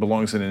guy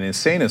belongs in an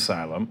insane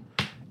asylum.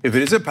 If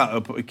it is a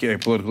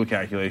political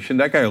calculation,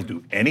 that guy will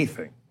do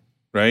anything,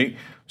 right?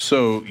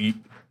 So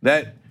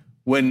that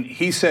when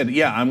he said,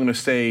 "Yeah, I'm going to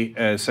stay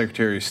as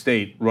Secretary of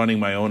State, running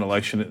my own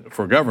election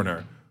for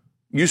governor,"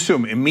 you sue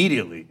him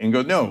immediately and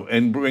go no,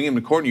 and bring him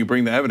to court. And you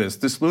bring the evidence.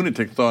 This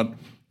lunatic thought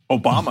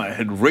Obama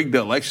had rigged the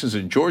elections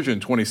in Georgia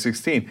in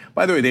 2016.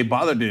 By the way, they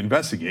bothered to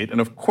investigate,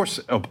 and of course,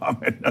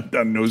 Obama had not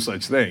done no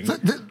such thing.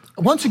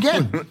 Once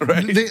again,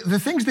 right? the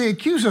things they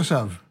accuse us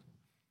of,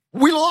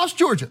 we lost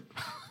Georgia,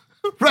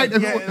 right?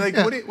 Yeah,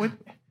 like what?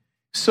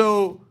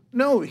 So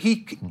no,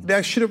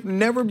 that should have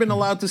never been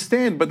allowed to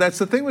stand. But that's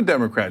the thing with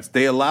Democrats;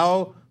 they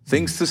allow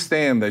things to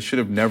stand that should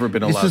have never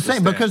been allowed. It's the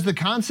same to stand. because the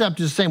concept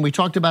is the same. We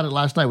talked about it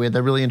last night. We had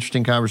that really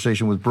interesting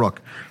conversation with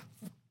Brooke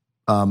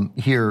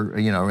here,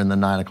 in the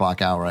 9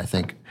 o'clock hour, I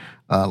think,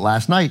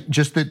 last night.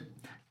 Just that,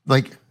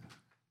 like,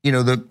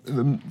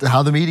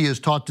 how the media is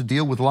taught to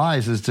deal with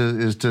lies is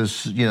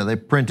to they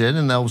print it,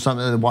 and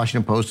the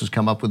Washington Post has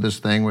come up with this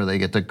thing where they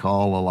get to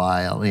call a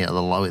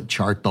lie,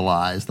 chart the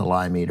lies, the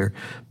lie meter.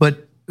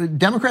 But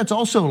Democrats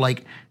also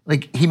like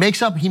he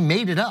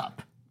made it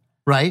up,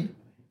 right?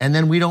 And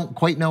then we don't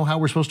quite know how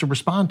we're supposed to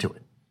respond to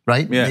it.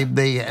 Right? Yeah.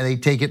 They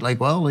take it like,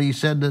 well, he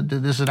said that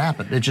this had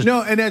happened. It just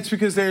no, and that's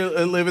because they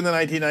live in the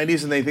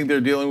 1990s and they think they're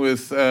dealing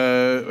with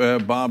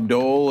Bob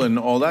Dole and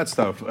all that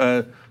stuff.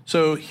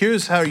 So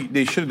here's how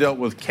they should have dealt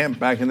with Kemp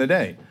back in the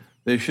day.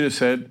 They should have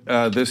said,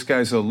 this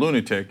guy's a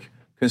lunatic,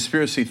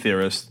 conspiracy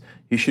theorist.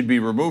 He should be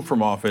removed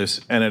from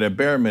office and at a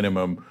bare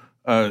minimum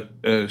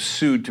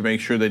sued to make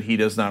sure that he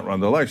does not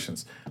run the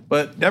elections.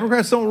 But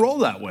Democrats don't roll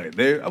that way.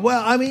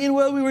 We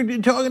were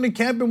talking to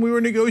Kemp and we were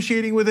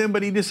negotiating with him,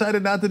 but he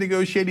decided not to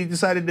negotiate. He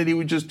decided that he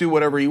would just do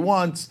whatever he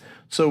wants,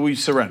 so we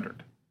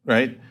surrendered,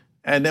 right?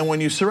 And then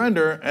when you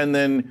surrender and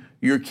then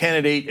your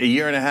candidate a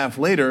year and a half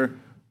later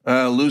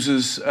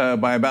loses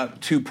by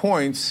about 2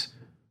 points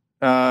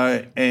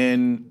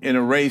and in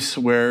a race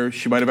where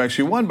she might have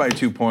actually won by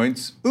 2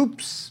 points,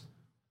 oops.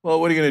 Well,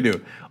 what are you going to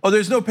do? Oh,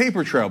 there's no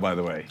paper trail, by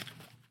the way.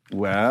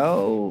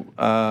 Well,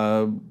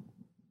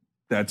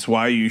 that's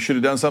why you should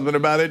have done something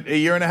about it a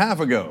year and a half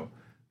ago.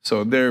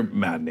 So they're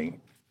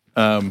maddening.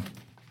 Sorry.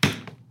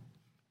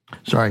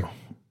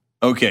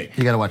 Okay.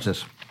 You got to watch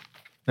this.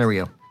 There we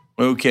go.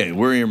 Okay,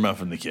 we're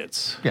earmuffing the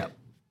kids. Yeah.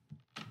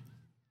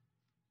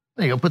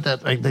 There you go. Put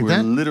that like we're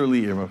that.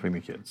 Literally earmuffing the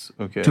kids.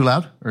 Okay. Too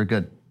loud or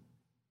good?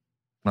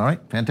 All right.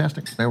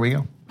 Fantastic. There we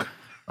go.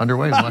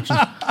 Underway. Watch this.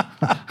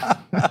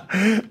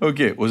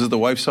 Okay. Was it the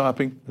wife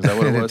swapping? Is that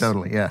what it was?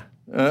 Totally. Yeah.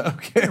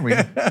 Okay. There we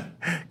go.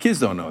 Kids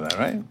don't know that,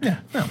 right? Yeah.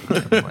 No.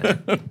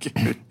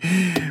 Okay.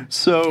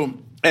 So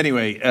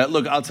anyway,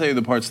 look, I'll tell you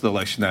the parts of the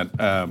election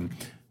that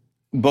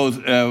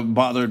both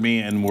bothered me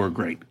and were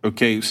great.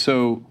 Okay,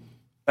 so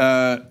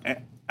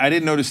I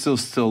didn't notice till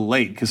still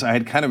late because I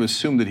had kind of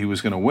assumed that he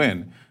was going to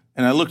win,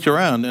 and I looked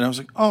around and I was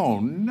like, oh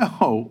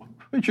no,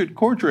 Richard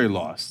Cordray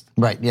lost.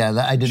 Right.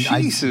 Yeah. I didn't.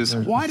 Jesus,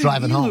 why did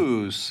he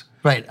lose?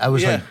 Right. I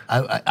was like,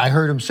 I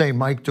heard him say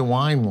Mike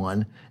DeWine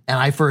won, and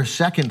I for a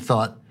second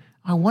thought,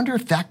 I wonder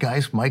if that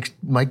guy's Mike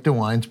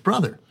DeWine's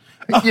brother.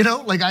 I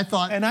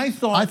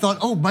thought,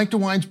 oh, Mike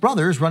DeWine's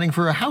brother is running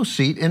for a House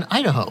seat in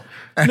Idaho.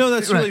 No,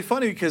 that's really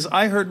funny because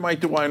I heard Mike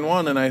DeWine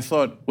won, and I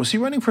thought, was he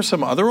running for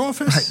some other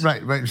office?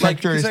 Right.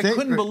 Secretary of State. I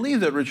couldn't believe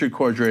that Richard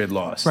Cordray had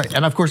lost. Right,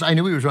 and of course I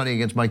knew he was running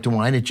against Mike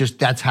DeWine.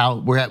 That's how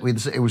we're at.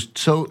 It was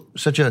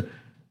such a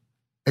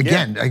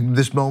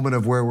this moment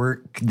of where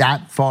we're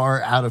that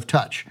far out of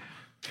touch.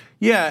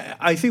 Yeah,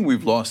 I think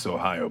we've lost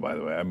Ohio, by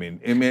the way. I mean,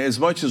 as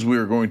much as we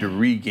were going to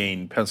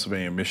regain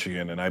Pennsylvania,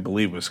 Michigan, and I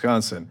believe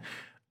Wisconsin,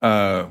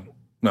 no,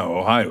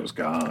 Ohio's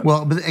gone.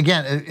 Well, but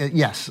again,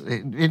 yes,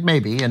 it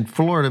may be, and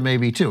Florida may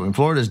be too. And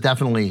Florida is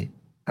definitely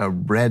a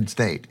red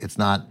state. It's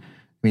not, I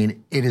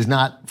mean, it is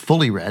not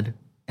fully red,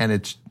 and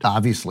it's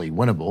obviously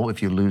winnable.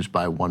 If you lose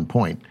by 1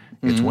 point,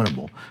 it's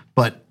winnable.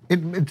 But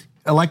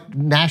like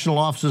national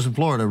offices in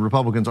Florida,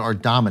 Republicans are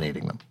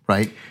dominating them,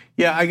 right?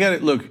 Yeah, I got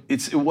it. Look,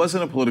 it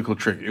wasn't a political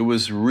trick. It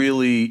was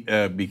really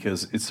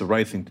because it's the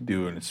right thing to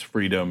do, and it's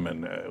freedom,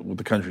 and what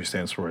the country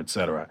stands for, et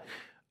cetera.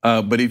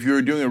 But if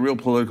you're doing a real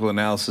political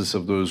analysis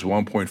of those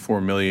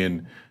 1.4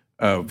 million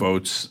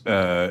votes,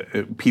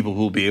 people who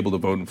will be able to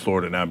vote in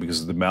Florida now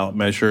because of the ballot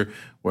measure,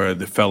 where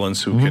the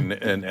felons who can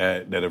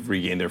that have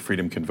regained their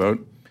freedom can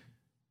vote,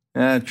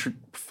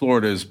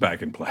 Florida is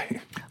back in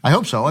play. I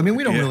hope so. I mean,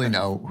 we don't really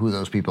know who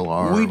those people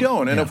are. We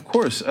don't, and of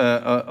course,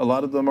 a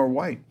lot of them are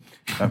white.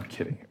 I'm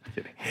kidding.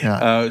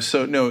 Yeah.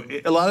 So no,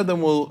 a lot of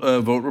them will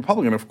vote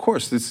Republican. Of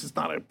course, this is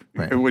not a.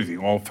 Right. What do you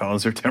think? All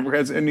felons are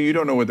Democrats, and you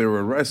don't know what they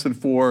were arrested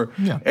for.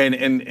 Yeah. And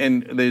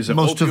there's a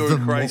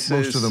opioid crisis.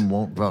 Most of them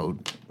won't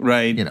vote.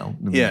 Right. You know.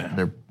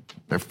 Yeah.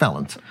 They're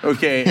felons.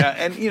 Okay.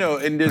 And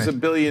and there's a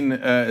billion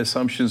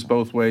assumptions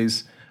both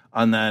ways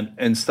on that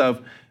and stuff.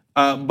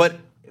 But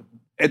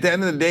at the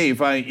end of the day,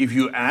 if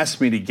you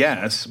ask me to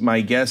guess, my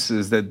guess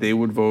is that they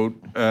would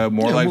vote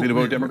more likely to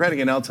vote Democratic,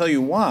 and I'll tell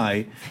you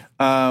why.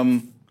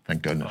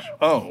 Thank goodness.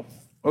 Oh,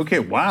 okay.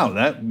 Wow,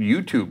 that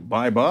YouTube,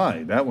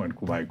 bye-bye. That went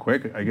by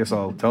quick. I guess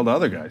I'll tell the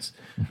other guys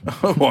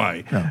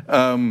why.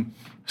 Yeah.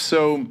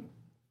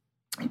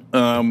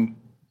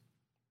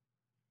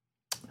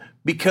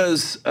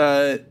 Because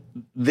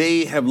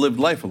they have lived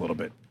life a little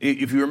bit.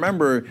 If you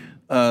remember,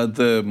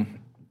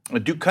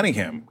 Duke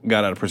Cunningham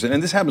got out of prison,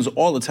 and this happens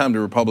all the time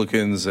to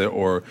Republicans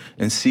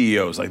and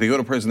CEOs. Like, they go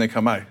to prison, they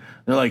come out,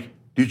 they're like,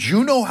 "Did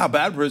you know how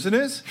bad prison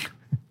is?"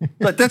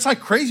 Like, that's like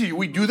crazy.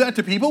 We do that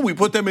to people. We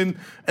put them in,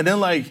 and then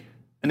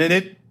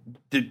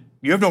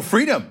you have no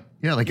freedom.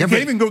 Yeah, like you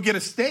can't even go get a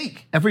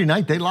steak. Every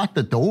night they lock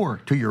the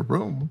door to your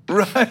room.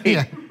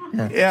 Right.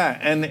 Yeah.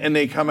 And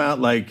they come out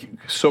like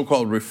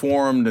so-called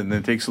reformed, and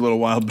it takes a little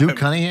while. Duke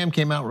Cunningham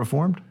came out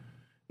reformed?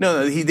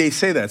 No, they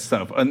say that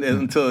stuff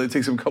until it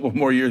takes them a couple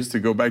more years to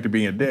go back to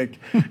being a dick.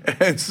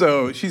 And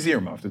so she's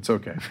earmuffed. It's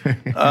okay.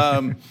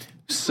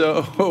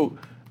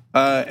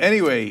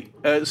 Anyway,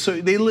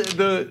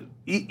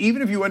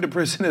 even if you went to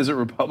prison as a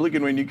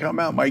Republican, when you come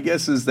out, my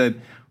guess is that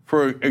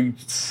for a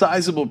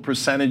sizable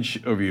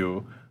percentage of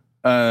you,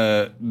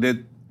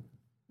 that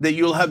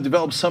you'll have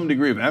developed some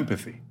degree of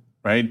empathy,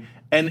 right?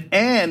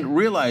 And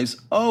realize,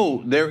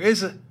 there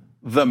is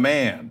the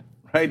man,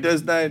 right?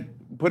 Does that,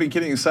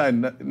 kidding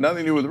aside,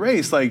 nothing to do with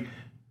race, like,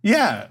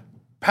 yeah,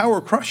 power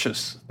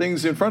crushes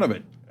things in front of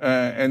it.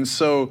 And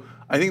so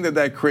I think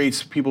that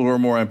creates people who are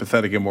more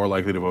empathetic and more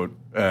likely to vote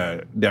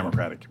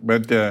Democratic.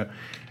 But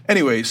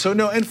anyway, so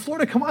no, and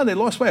Florida, come on, they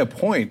lost by a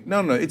point.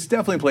 No, it's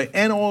definitely play.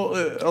 And a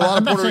lot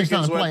of Puerto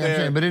Ricans went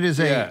there. But it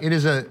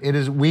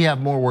is. We have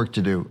more work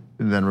to do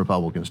than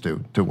Republicans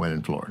do to win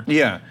in Florida.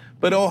 Yeah,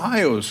 but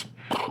Ohio's.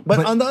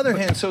 But on the other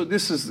hand, so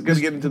this is going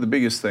to get into the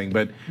biggest thing.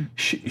 But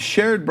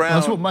Sherrod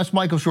Brown. That's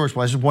Michael Short's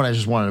point. That's the point I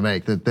just wanted to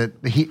make.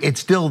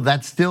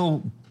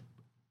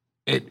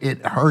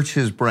 It hurts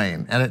his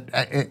brain, and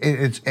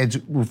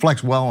it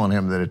reflects well on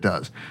him that it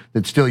does.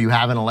 That still you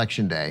have an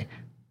election day,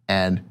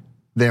 and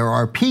there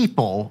are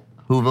people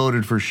who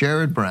voted for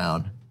Sherrod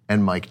Brown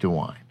and Mike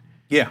DeWine.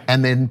 Yeah.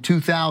 And then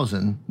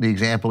 2000, the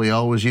example he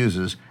always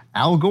uses,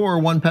 Al Gore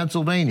won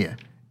Pennsylvania,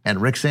 and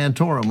Rick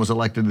Santorum was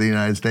elected to the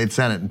United States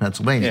Senate in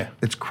Pennsylvania. Yeah.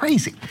 It's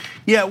crazy.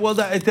 Yeah, well,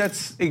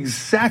 that's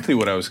exactly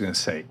what I was going to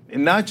say.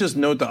 And not just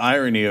note the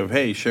irony of,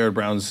 hey, Sherrod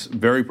Brown's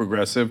very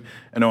progressive,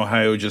 and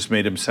Ohio just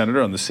made him senator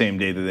on the same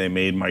day that they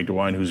made Mike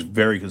DeWine, who's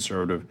very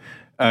conservative,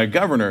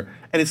 governor.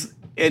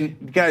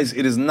 And guys,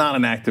 it is not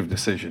an active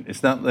decision.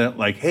 It's not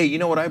like, hey, you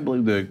know what? I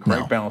believe the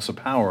correct balance of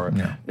power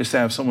is to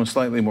have someone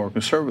slightly more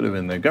conservative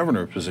in the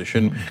governor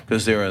position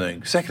because they're in the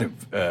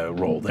executive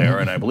role there,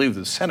 and I believe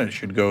the Senate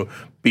should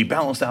be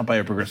balanced out by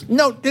a progressive.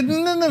 No,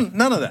 none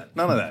of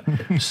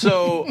that.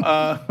 So,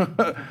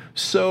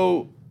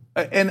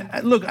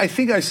 and look, I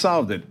think I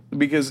solved it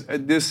because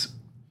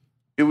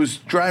it was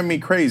driving me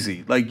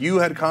crazy. Like, you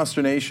had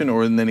consternation,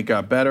 and then it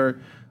got better.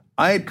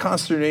 I had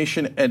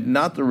consternation at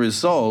not the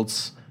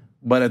results,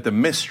 but at the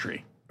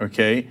mystery,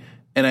 okay?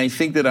 And I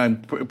think that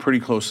I'm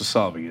pretty close to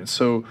solving it.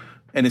 So,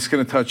 and it's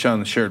going to touch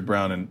on Sherrod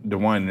Brown and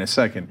DeWine in a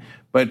second.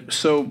 But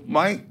so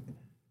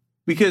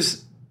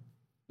because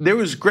there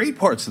was great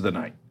parts of the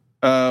night.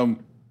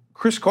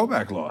 Chris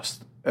Kobach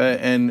lost,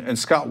 and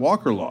Scott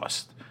Walker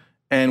lost.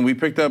 And we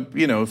picked up,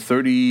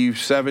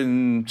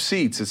 37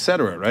 seats, et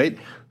cetera, right?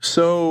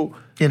 So.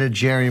 In a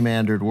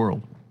gerrymandered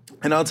world.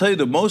 And I'll tell you,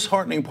 the most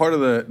heartening part of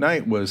the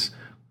night was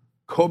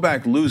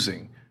Kobach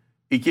losing.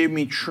 It gave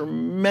me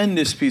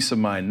tremendous peace of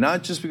mind,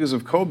 not just because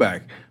of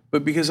Kobach,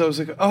 but because I was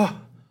like, I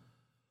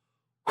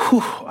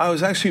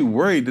was actually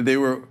worried that they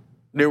were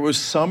there was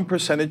some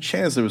percentage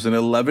chance, there was an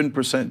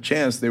 11%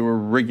 chance they were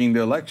rigging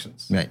the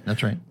elections. Right,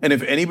 that's right. And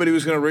if anybody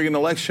was going to rig an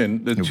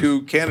election, the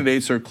two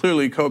candidates are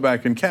clearly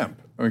Kobach and Kemp,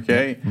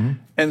 okay?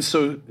 And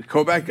so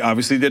Kobach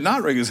obviously did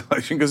not rig his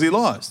election because he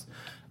lost.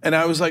 And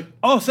I was like,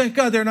 oh, thank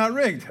God they're not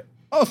rigged.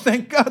 Oh,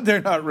 thank God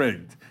they're not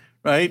rigged,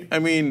 right? I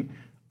mean,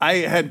 I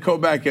had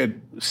Kobach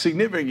at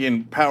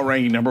significant power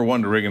ranking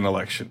 #1 to rig an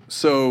election.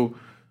 So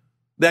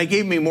that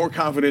gave me more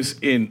confidence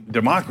in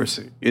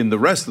democracy in the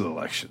rest of the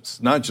elections,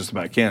 not just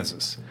about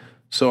Kansas.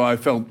 So I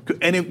felt,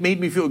 and it made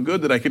me feel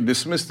good that I could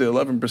dismiss the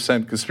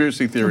 11%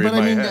 conspiracy theory in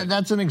my head. But I mean,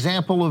 that's an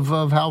example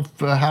of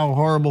how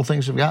horrible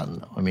things have gotten,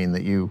 though. I mean,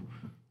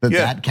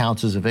 that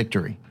counts as a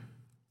victory.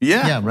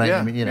 Yeah, right. Yeah,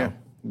 I mean,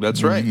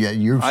 that's right.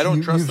 Yeah, I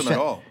don't trust them at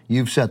all.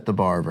 You've set the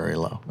bar very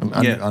low,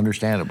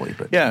 understandably.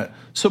 But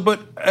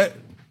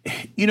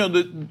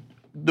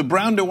the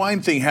Brown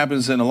DeWine thing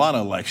happens in a lot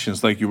of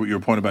elections, like your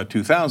point about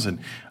 2000.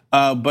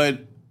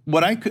 But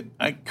what I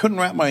couldn't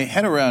wrap my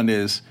head around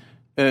is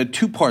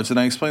two parts, and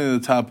I explained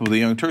at the top of the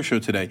Young Turk Show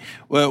today.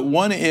 Well,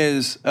 one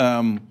is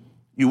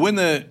you win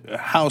the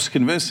House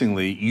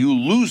convincingly, you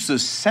lose the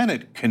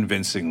Senate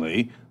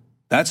convincingly.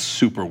 That's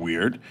super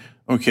weird.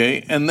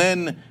 Okay, and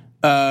then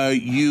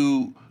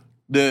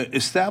the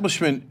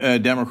establishment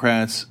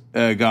Democrats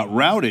got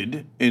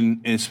routed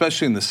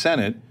especially in the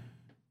Senate,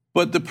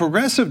 but the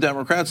progressive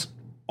Democrats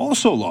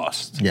also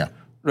lost. Yeah.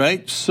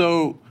 Right?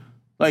 So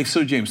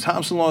James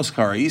Thompson lost,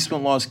 Kara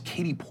Eastman lost,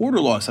 Katie Porter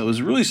lost. I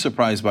was really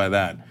surprised by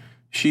that.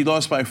 She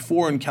lost by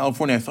 4 in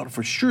California. I thought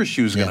for sure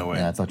she was going to win.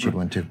 Yeah, I thought she'd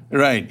win too.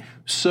 Right.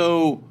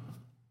 So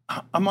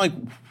I'm like,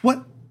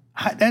 what?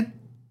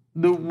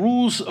 The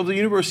rules of the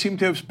universe seem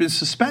to have been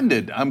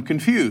suspended. I'm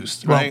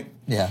confused, right?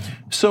 Yeah.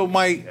 So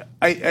I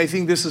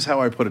think this is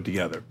how I put it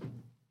together.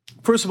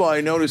 First of all, I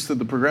noticed that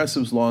the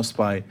progressives lost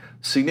by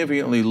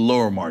significantly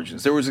lower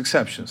margins. There was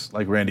exceptions,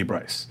 like Randy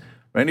Bryce.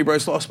 Randy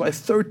Bryce lost by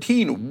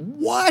 13.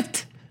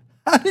 What?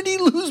 How did he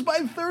lose by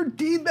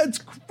 13? That's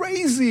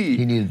crazy.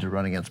 He needed to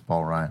run against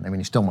Paul Ryan. I mean,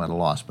 he still might have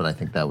lost, but I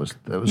think that was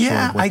yeah. sort of what that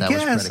was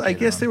predicated I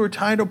guess on. they were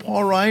tied to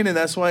Paul Ryan, and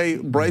that's why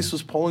Bryce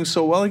was polling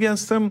so well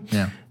against him.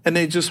 Yeah. And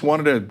they just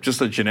wanted a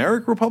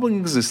generic Republican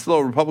because it's still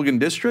a Republican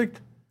district,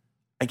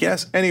 I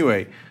guess.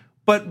 Anyway,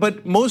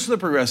 but most of the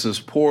progressives,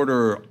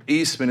 Porter,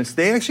 Eastman,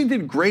 they actually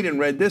did great in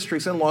red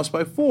districts and lost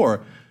by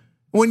 4.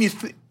 When you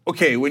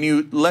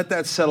let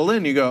that settle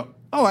in, you go,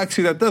 oh,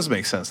 actually, that does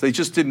make sense. They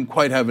just didn't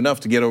quite have enough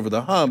to get over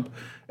the hump,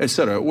 et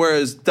cetera.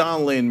 Whereas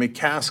Donnelly and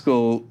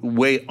McCaskill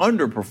way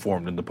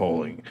underperformed in the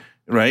polling,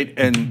 right?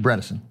 And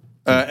Bredesen.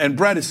 And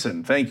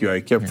Bredesen, thank you.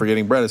 I kept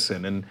forgetting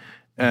Bredesen and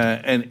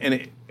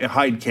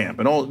Heidkamp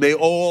and they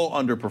all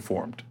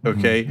underperformed.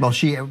 Okay. Well,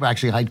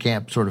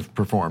 Heidkamp sort of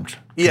performed.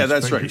 Yeah,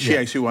 that's right. She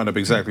actually wound up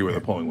exactly where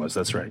the polling was.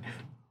 That's right.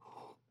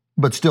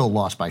 But still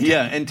lost by 10.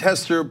 Yeah, and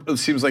Tester, it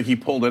seems like he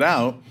pulled it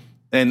out.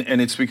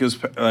 And it's because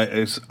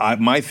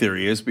my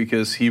theory is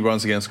because he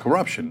runs against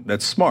corruption.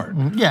 That's smart.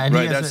 Yeah, and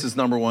right. That's his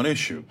 #1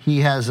 issue. He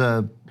has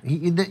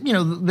we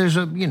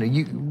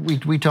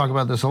talk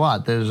about this a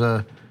lot.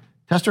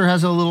 Tester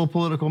has a little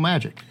political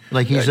magic.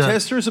 Like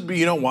Tester's,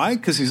 you know why?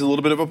 Because he's a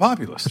little bit of a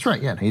populist. That's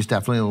right. Yeah, he's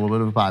definitely a little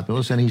bit of a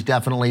populist, and he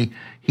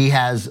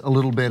has a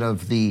little bit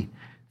of the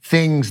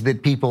things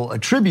that people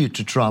attribute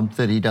to Trump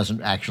that he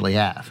doesn't actually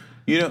have.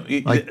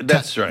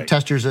 That's right.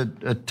 Tester's a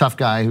tough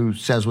guy who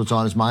says what's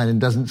on his mind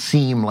and doesn't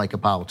seem like a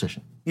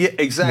politician. Yeah,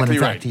 exactly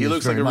right. He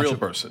looks like a real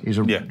person. He's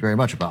very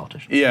much a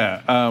politician.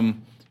 Yeah.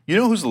 You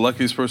know who's the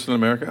luckiest person in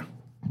America?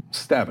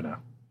 Stabenow.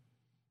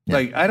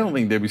 Yeah. I don't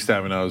think Debbie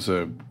Stabenow is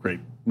a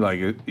great,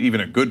 even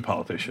a good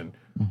politician.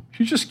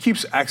 She just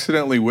keeps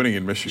accidentally winning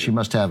in Michigan. She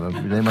must have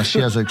she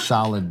has a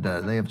solid,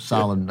 they have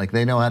solid,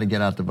 they know how to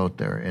get out the vote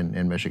there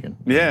in Michigan.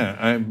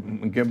 Yeah,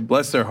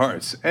 bless their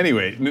hearts.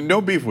 Anyway,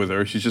 no beef with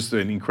her. She's just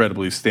an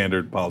incredibly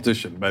standard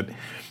politician. But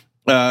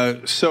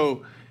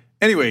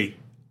anyway,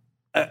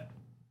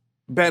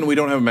 Ben, we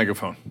don't have a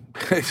megaphone.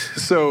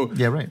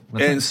 Yeah, right.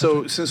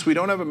 Since we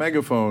don't have a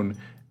megaphone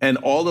and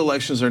all the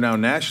elections are now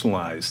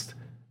nationalized,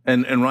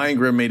 and Ryan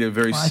Grimm made a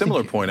very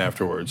similar point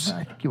afterwards.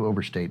 I think you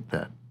overstate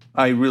that.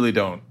 I really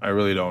don't.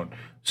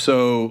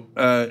 So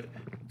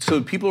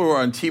people who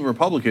are on Team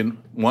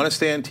Republican want to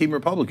stay on Team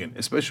Republican,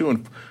 especially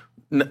when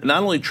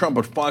not only Trump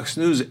but Fox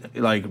News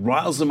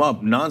riles them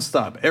up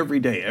nonstop every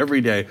day.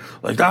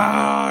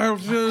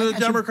 The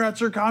Democrats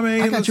are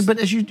coming. I got you, but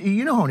as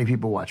you know how many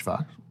people watch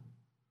Fox?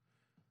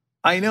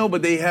 I know,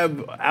 but they have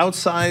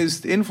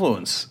outsized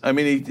influence. I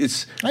mean,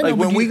 it's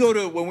when we go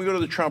to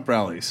the Trump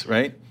rallies,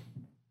 right?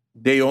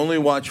 They only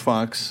watch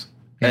Fox,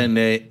 and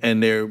they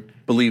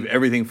believe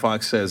everything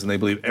Fox says, and they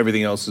believe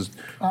everything else is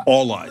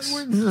all lies.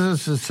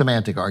 This is a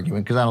semantic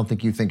argument because I don't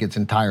think you think it's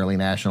entirely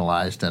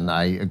nationalized, and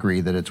I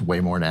agree that it's way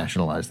more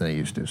nationalized than it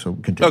used to. So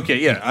continue. Okay,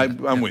 yeah,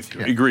 I'm with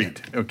you.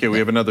 Agreed. Okay, we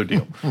have another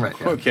deal. Right.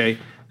 Yeah. Okay,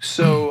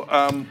 so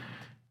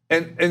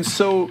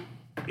so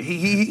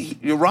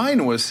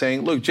Ryan was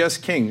saying, look, Jess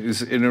King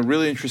is in a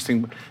really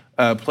interesting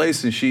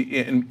place,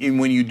 and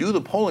when you do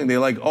the polling, they're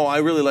like, oh, I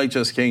really like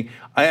Jess King.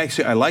 I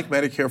like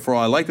Medicare for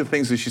all. I like the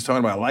things that she's talking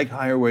about. I like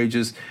higher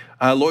wages.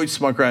 Lloyd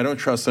Smucker, I don't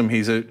trust him.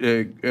 He's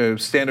a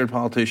standard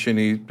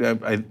politician.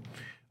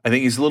 I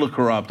think he's a little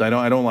corrupt.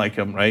 I don't like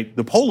him. Right?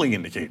 The polling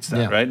indicates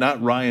that, right?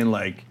 Not Ryan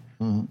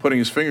putting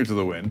his finger to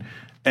the wind.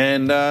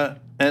 And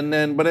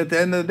then, but at the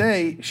end of the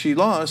day, she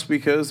lost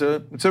because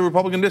it's a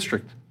Republican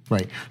district.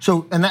 Right.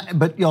 So,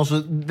 but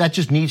also that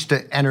just needs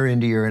to enter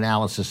into your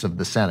analysis of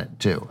the Senate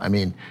too. I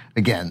mean,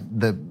 again,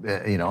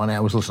 and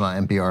I was listening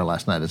on NPR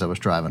last night as I was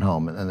driving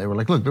home, and they were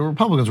like, "Look, the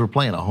Republicans were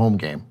playing a home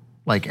game,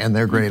 and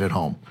they're great at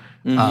home."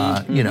 And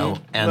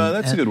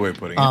that's a good way of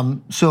putting it.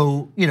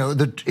 So,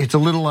 it's a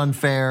little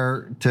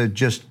unfair to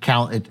just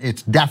count.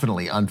 It's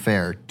definitely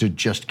unfair to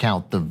just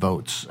count the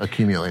votes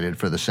accumulated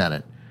for the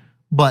Senate,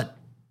 but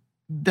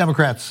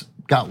Democrats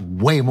got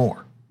way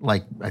more.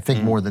 I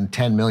think more than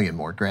 10 million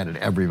more. Granted,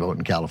 every vote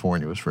in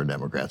California was for a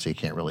Democrat, so you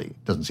can't really,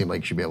 doesn't seem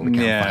like you should be able to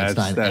count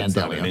Feinstein and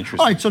De Leon.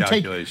 All right,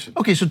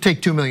 so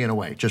take 2 million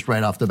away, just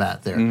right off the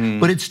bat there.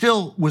 But it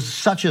still was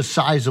such a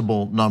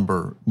sizable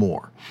number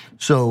more.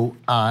 So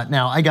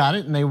now I got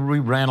it, and we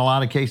ran a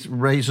lot of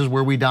races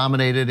where we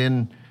dominated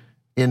in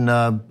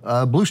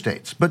blue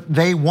states. But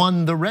they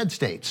won the red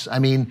states,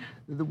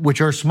 which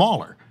are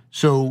smaller.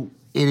 So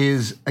it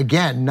is,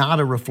 again, not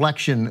a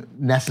reflection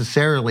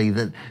necessarily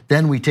that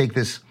then we take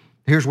this,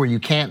 here's where you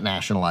can't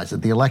nationalize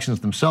it. The elections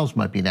themselves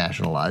might be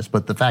nationalized,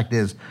 but the fact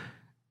is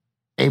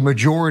a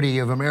majority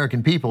of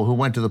American people who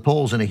went to the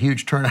polls in a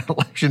huge turnout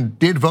election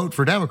did vote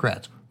for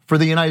Democrats for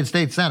the United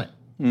States Senate.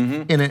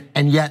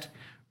 And yet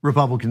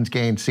Republicans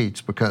gained seats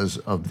because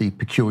of the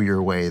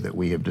peculiar way that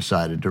we have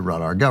decided to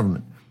run our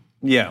government.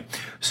 Yeah,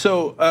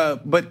 so,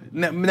 but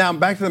now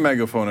back to the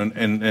megaphone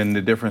and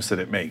the difference that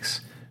it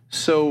makes.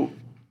 So,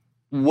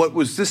 what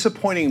was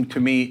disappointing to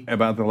me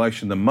about the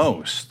election the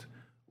most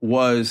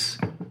was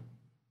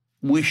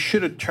we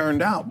should have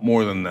turned out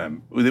more than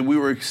them. That we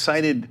were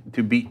excited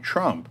to beat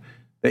Trump.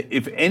 That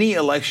if any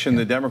election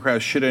the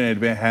Democrats should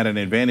have had an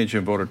advantage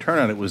in voter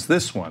turnout, it was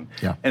this one.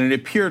 Yeah. And it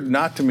appeared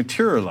not to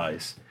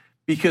materialize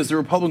because the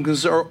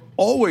Republicans are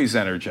always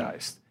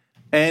energized.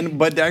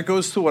 But that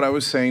goes to what I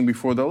was saying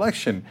before the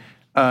election,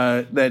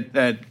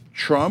 that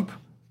Trump,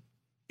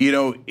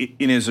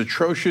 in his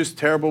atrocious,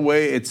 terrible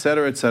way, et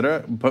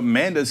cetera, but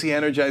man, does he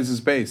energize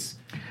his base.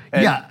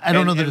 I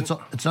don't know that it's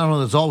not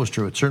that it's always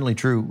true. It's certainly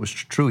was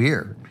true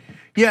here.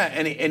 Yeah,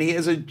 and he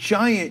has a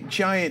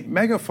giant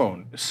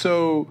megaphone.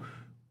 So,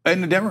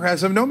 and the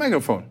Democrats have no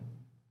megaphone.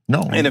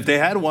 No. And if they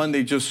had one,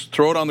 they just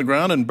throw it on the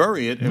ground and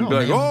bury it and be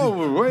like,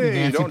 oh, wait.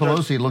 Nancy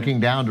Pelosi looking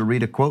down to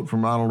read a quote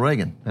from Ronald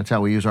Reagan. That's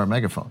how we use our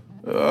megaphone.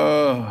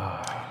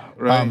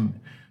 Right.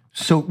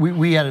 So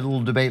we had a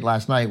little debate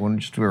last night when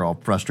we were all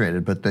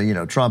frustrated, but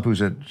Trump,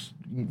 who's at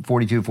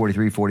 42,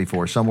 43,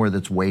 44, somewhere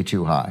that's way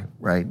too high,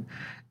 right?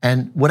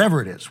 And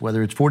whatever it is,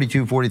 whether it's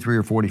 42, 43,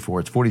 or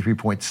 44, it's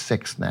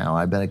 43.6 now.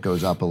 I bet it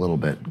goes up a little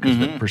bit because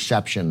the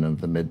perception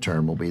of the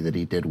midterm will be that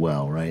he did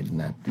well, right?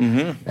 And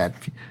that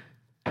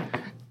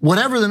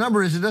whatever the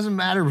number is, it doesn't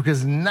matter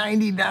because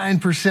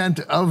 99%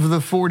 of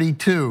the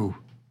 42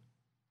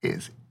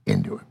 is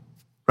into it.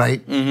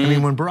 Right?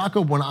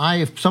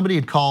 If somebody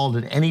had called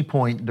at any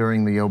point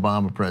during the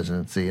Obama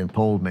presidency and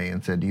polled me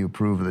and said, do you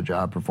approve of the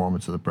job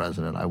performance of the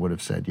president? I would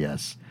have said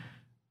yes.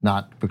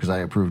 Not because I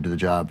approved of the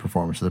job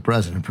performance of the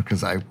president,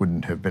 because I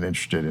wouldn't have been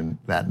interested in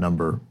that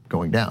number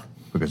going down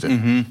because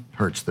it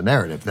hurts the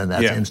narrative. Then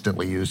that's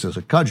instantly used as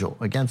a cudgel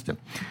against him.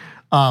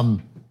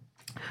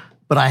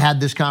 But I had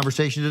this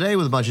conversation today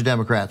with a bunch of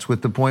Democrats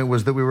with the point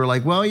was that we were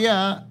like, well,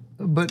 yeah,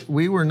 but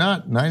we were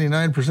not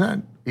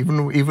 99%.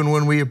 Even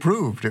when we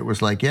approved, it was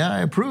like, yeah, I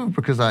approved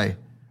because I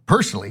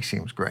personally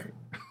seems great,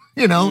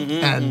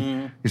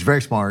 and he's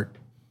very smart,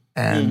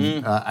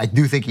 and I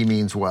do think he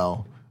means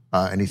well,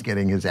 and he's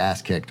getting his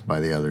ass kicked by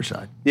the other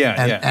side.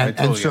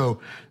 And so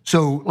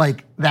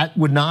that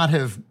would not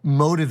have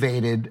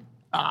motivated.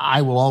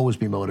 I will always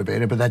be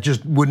motivated, but that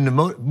just wouldn't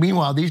have.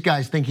 Meanwhile, these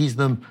guys think he's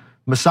the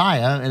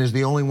Messiah and is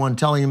the only one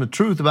telling him the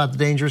truth about the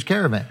dangerous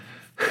caravan.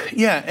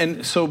 Yeah,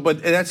 and so,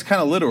 but that's kind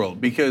of literal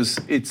because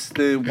it's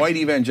the white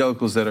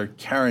evangelicals that are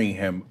carrying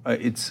him.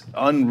 It's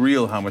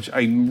unreal how much.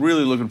 I'm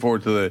really looking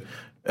forward to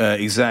the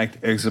exact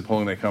exit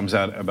polling that comes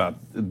out about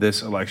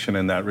this election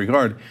in that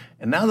regard.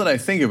 And now that I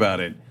think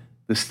about it,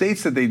 the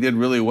states that they did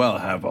really well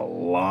have a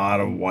lot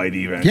of white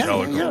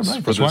evangelicals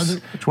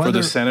for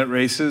the Senate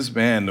races.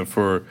 Man,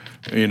 for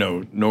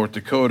North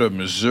Dakota,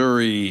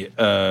 Missouri,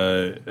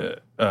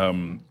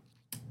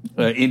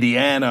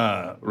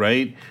 Indiana,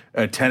 right?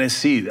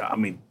 Tennessee,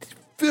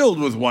 filled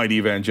with white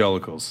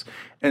evangelicals.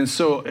 And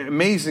so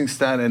amazing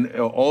stat, and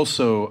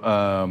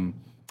also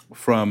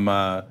from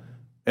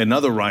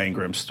another Ryan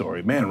Grimm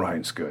story. Man,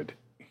 Ryan's good.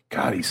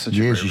 God, he's such a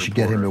great reporter. You should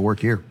get him to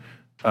work here.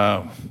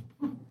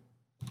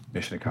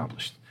 Mission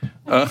accomplished.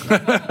 That's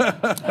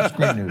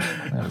great news.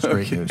 That's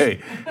great news.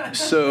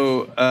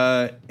 So,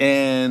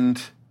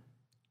 and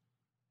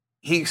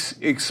he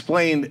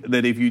explained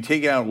that if you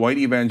take out white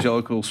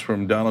evangelicals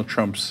from Donald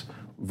Trump's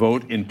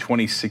vote in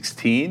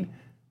 2016,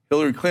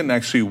 Hillary Clinton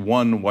actually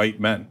won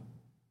white men.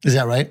 Is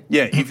that right?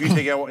 Yeah, if you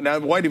take out, now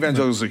white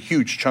evangelicals is a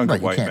huge chunk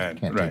of white men.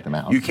 Can't take them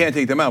out. You can't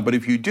take them out, but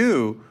if you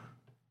do,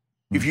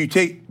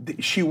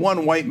 she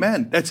won white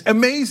men. That's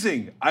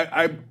amazing.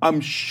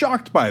 I'm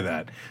shocked by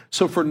that.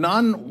 So for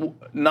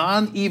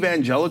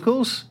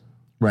non-evangelicals,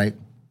 right,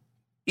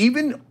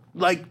 even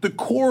like the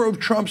core of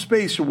Trump's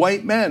base,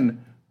 white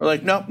men are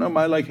like, no,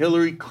 I like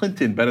Hillary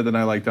Clinton better than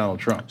I like Donald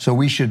Trump. So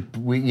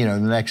the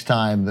next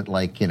time that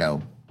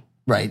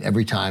right,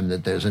 every time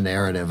that there's a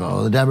narrative,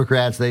 the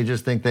Democrats, they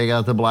just think they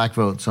got the black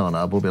vote sewn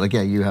up, we'll be like,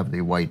 yeah, you have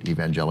the white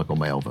evangelical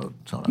male vote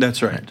sewn up.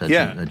 That's right. That's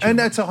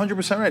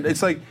 100% right.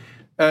 It's like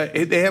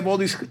they have all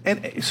these,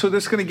 and so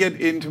that's going to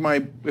get into my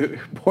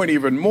point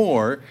even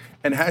more.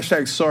 And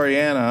hashtag sorry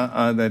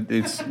Anna,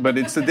 but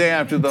it's the day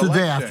after the election. It's the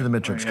day after the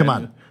midterms. Come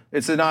on.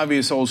 It's an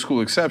obvious old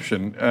school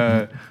exception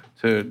to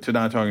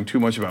not talking too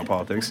much about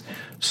politics.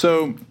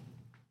 So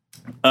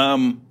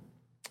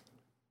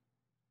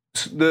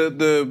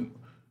the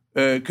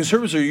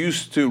conservatives are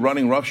used to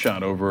running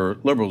roughshod over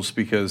liberals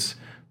because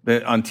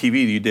on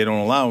TV they don't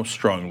allow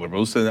strong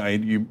liberals. It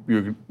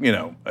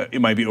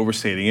might be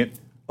overstating it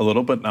a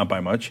little, but not by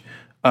much.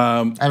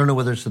 I don't know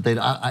whether it's that they.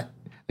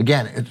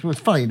 Again, it's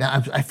funny.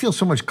 Now I feel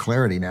so much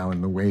clarity now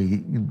in the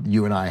way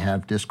you and I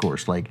have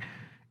discourse. Like,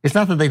 it's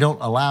not that they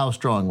don't allow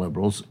strong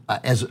liberals,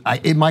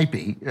 it might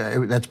be.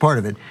 That's part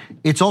of it.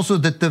 It's also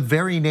that the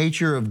very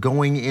nature of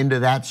going into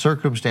that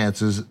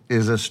circumstances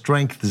is a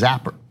strength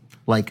zapper.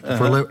 Like,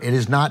 it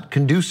is not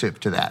conducive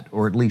to that,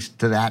 or at least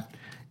to that.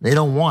 They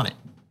don't want it.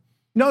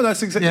 No,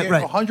 that's exactly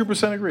right.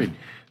 100% agreed.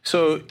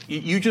 So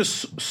you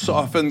just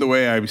softened the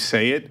way I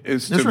say it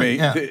is to me.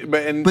 Yeah.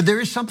 But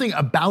there is something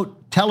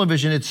about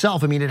television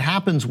itself. I mean, it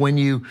happens when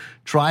you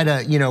try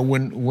to,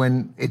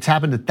 when it's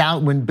happened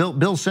when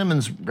Bill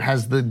Simmons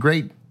has the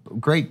great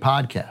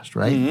podcast,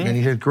 right? Mm-hmm. And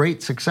he had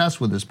great success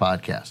with this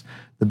podcast,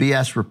 the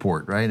BS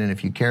Report, right? And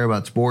if you care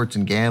about sports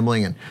and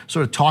gambling and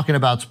sort of talking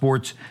about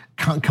sports,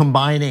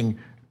 combining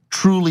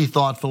truly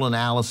thoughtful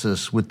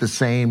analysis with the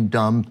same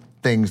dumb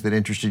things that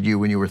interested you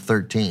when you were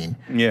 13.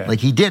 Yeah. Like,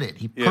 he did it.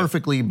 He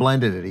perfectly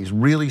blended it. He's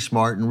really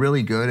smart and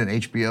really good. And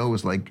HBO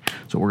was like,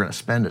 so we're going to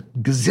spend $1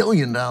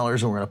 gazillion and we're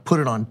going to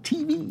put it on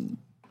TV.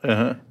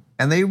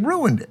 And they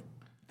ruined it.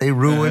 They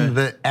ruined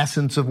the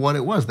essence of what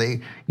it was.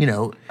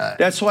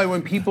 That's why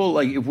when people,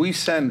 like, if we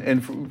send,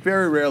 and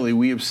very rarely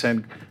we have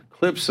sent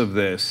clips of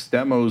this,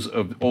 demos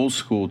of old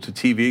school to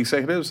TV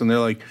executives, and they're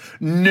like,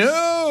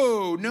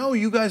 no,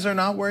 you guys are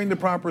not wearing the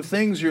proper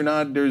things. You're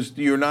not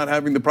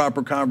having the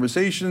proper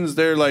conversations.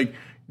 They're like,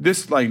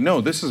 this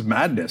is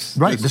madness.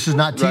 Right, this is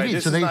not TV. Right,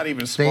 this is not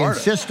even Sparta. They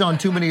insist on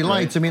too many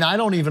lights. Right. I mean, I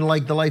don't even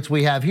like the lights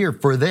we have here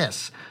for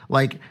this.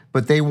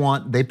 But there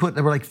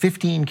were like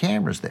 15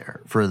 cameras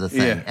there for the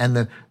thing. Yeah.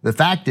 And the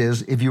fact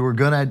is, if you were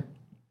gonna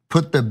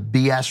put the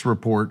BS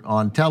Report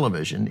on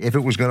television, if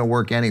it was gonna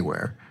work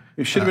anywhere,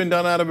 it should have been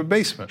done out of a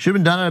basement. Should have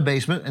been done out of a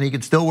basement, and he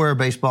could still wear a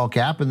baseball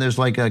cap, and there's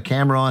like a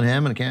camera on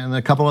him and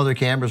a couple other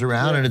cameras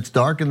around, and it's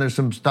dark, and there's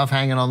some stuff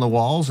hanging on the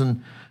walls,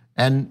 and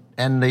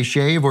they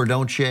shave or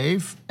don't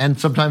shave, and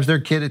sometimes their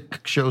kid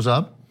shows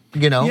up,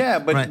 Yeah,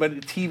 but right.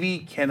 but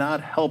TV cannot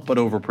help but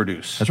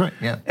overproduce. That's right.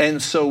 Yeah.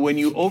 And so when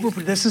you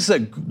overproduce, this is a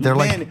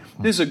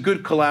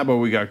good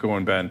collabo we got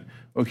going, Ben.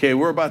 Okay,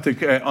 we're about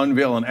to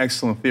unveil an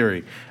excellent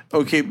theory.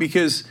 Okay,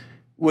 because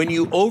when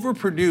you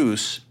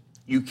overproduce,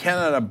 you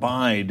cannot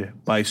abide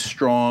by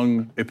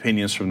strong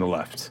opinions from the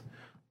left.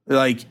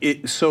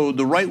 So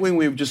the right wing,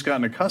 we've just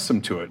gotten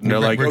accustomed to it. And they're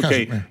like,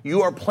 okay,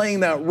 you are playing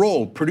that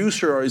role.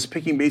 Producer is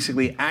picking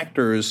basically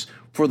actors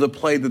for the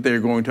play that they're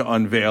going to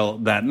unveil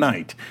that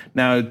night.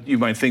 Now, you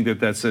might think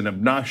that that's an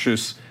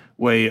obnoxious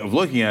way of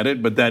looking at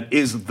it, but that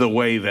is the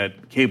way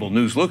that cable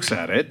news looks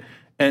at it.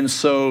 And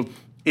so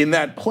in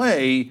that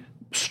play,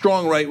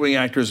 strong right-wing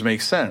actors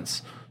make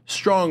sense.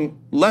 Strong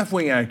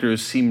left-wing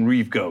actors seem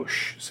rive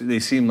gauche. So they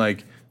seem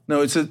like,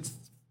 no,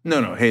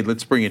 hey,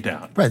 let's bring it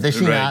down. Right, they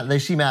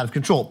seem out of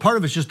control. Part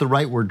of it's just the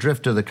rightward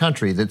drift of the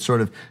country that's sort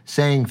of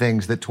saying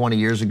things that 20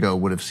 years ago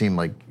would have seemed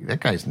like,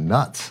 that guy's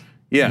nuts.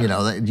 Yeah.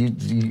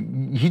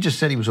 He just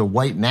said he was a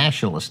white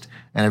nationalist,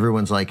 and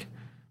everyone's like,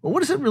 well,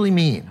 what does it really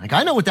mean? Like,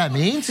 I know what that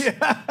means.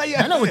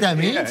 I know what that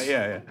means.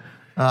 Yeah.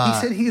 He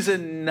said he's a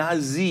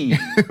Nazi.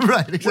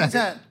 Right,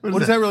 exactly. What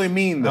does that really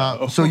mean,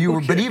 though? So you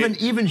were, but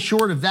even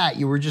short of that,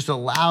 you were just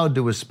allowed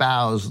to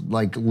espouse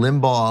like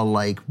Limbaugh,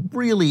 like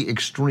really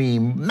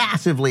extreme,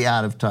 massively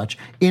out of touch,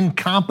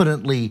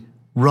 incompetently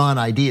run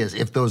ideas,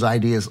 if those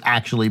ideas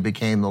actually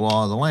became the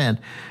law of the land.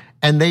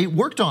 And they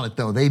worked on it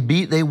though.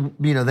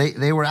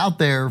 They were out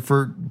there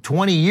for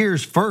 20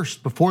 years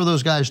first before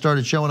those guys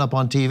started showing up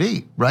on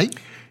TV, right?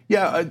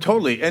 Yeah,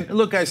 totally. And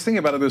look, guys, think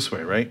about it this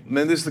way, right? And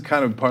this is the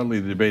kind of partly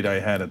the debate I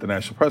had at the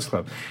National Press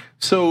Club.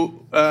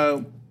 So,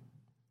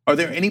 are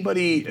there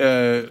anybody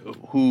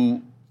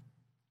on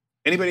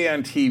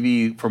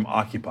TV from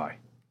Occupy,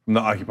 from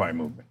the Occupy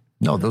movement?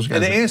 No, those guys.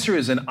 And the answer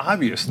is an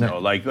obvious no.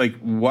 Like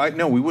why?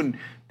 No, we wouldn't.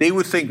 They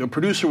would think, a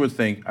producer would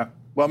think,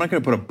 well, I'm not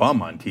going to put a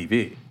bum on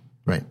TV.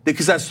 Right.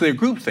 Because that's their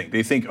group think.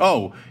 They think,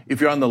 oh, if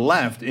you're on the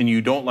left and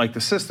you don't like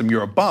the system,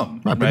 you're a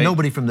bum. Right, but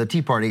nobody from the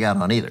Tea Party got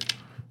on either.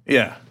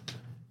 Yeah.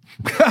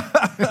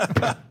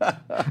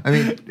 I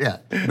mean, yeah,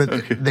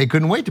 but they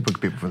couldn't wait to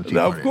put people from the Tea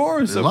Party. Of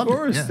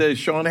course. Yeah.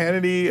 Sean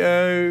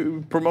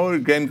Hannity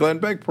promoted, and Glenn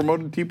Beck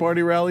promoted Tea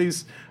Party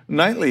rallies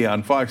nightly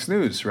on Fox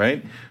News,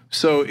 right?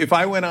 So if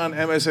I went on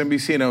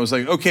MSNBC and I was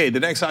like, okay, the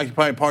next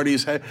Occupy Party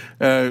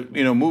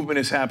movement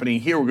is happening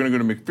here. We're going to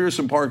go to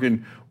McPherson Park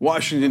in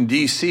Washington,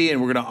 D.C., and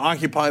we're going to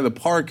occupy the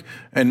park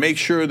and make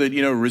sure that,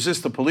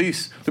 resist the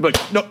police. They'd be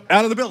like, no,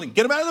 out of the building.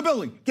 Get them out of the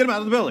building. Get them out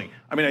of the building.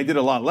 I mean, I did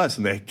a lot less,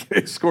 and they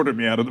escorted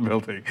me out of the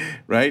building,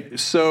 right?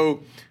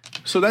 So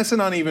that's an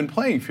uneven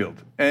playing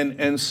field.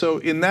 And so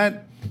in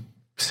that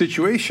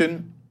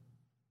situation,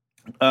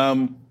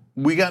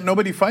 we got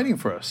nobody fighting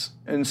for us.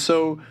 And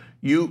so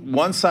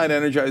one side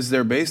energizes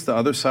their base, the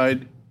other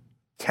side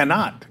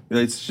cannot.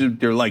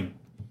 They're like,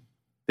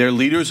 their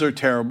leaders are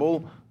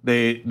terrible.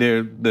 The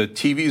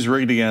TV's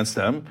rigged against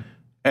them.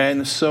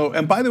 And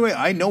by the way,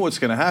 I know what's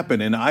going to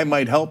happen, and I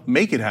might help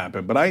make it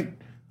happen. But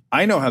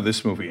I know how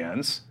this movie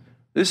ends.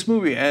 This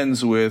movie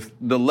ends with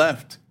the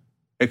left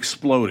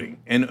exploding.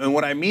 And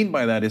what I mean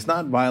by that is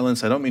not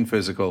violence. I don't mean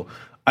physical.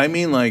 I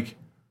mean like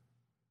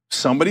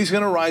somebody's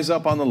going to rise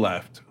up on the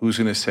left who's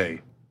going to say,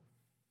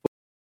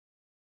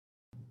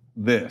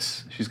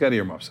 this. She's got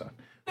earmuffs on.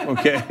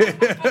 Okay.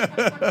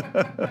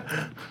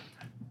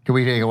 Can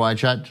we take a wide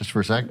shot just for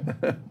a sec?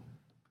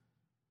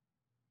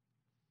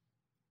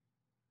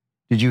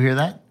 Did you hear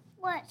that?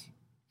 What?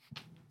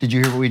 Did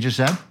you hear what we just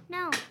said?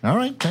 No. All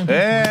right.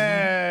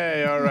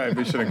 Hey, all right.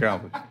 Mission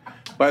accomplished.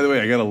 By the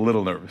way, I got a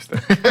little nervous there.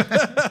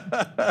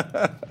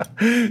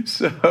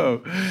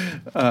 So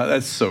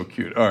that's so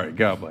cute. All right.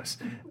 God bless.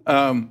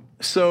 And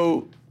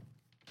somebody's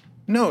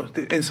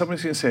going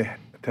to say,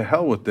 to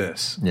hell with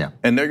this. Yeah.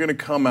 And they're going to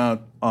come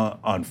out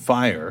on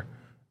fire,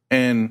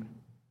 and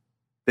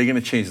they're going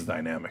to change the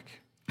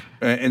dynamic.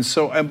 And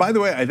by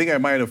the way, I think I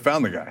might have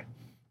found the guy.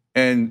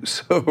 And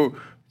so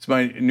it's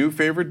my new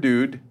favorite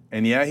dude.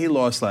 And yeah, he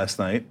lost last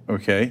night.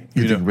 Okay.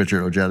 You think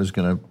Richard Ojedi's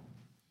going to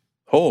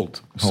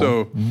hold?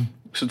 So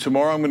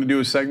tomorrow I'm going to do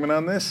a segment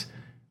on this.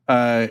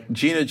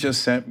 Gina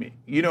just sent me.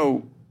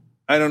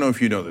 I don't know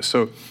if you know this.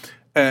 So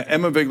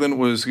Emma Vigeland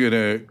was going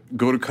to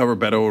go to cover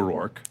Beto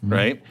O'Rourke,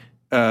 right?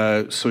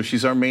 So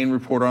she's our main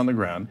reporter on the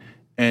ground,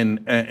 and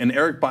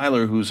Eric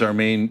Byler, who's our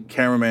main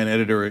cameraman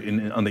editor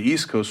on the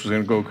East Coast, was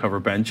going to go cover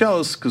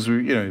Vangelis because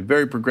we're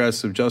very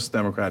progressive, just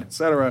Democrat,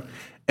 etc.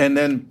 And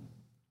then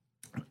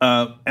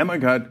Emma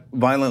got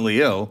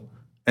violently ill,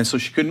 and so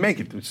she couldn't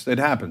make it. It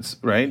happens,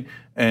 right?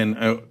 And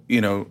I was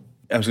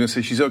going to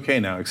say she's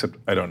okay now, except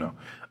I don't know.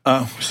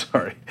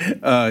 Sorry,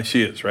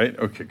 she is, right?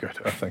 Okay, good.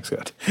 Oh, thanks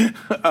God.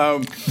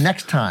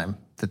 Next time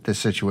that this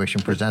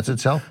situation presents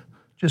itself,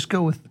 just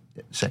go with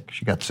sick.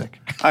 She got sick.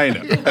 I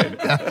know.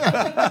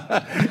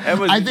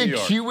 I think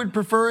she would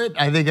prefer it.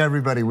 I think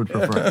everybody would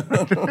prefer it.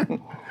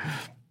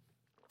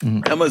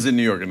 Emma's in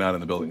New York and not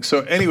in the building. So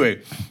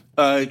anyway,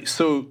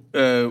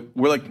 we're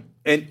like,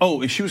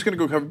 she was going to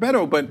go cover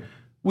Beto, but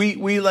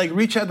we like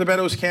reach out to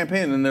Beto's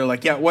campaign, and they're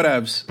like, yeah,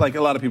 whatevs. Like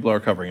a lot of people are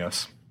covering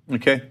us,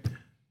 okay?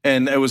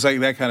 And it was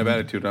like that kind of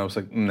attitude. And I was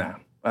like, nah,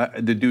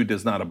 the dude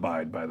does not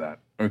abide by that.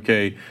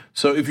 Okay,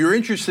 so if you're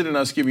interested in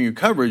us giving you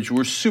coverage,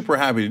 we're super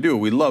happy to do it.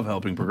 We love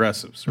helping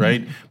progressives,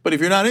 right? But if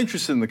you're not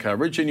interested in the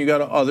coverage and you got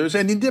others,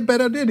 and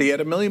Beto did. He had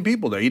 1 million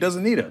people there. He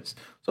doesn't need us.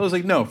 So I was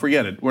like, no,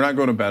 forget it. We're not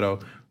going to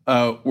Beto.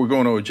 We're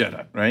going to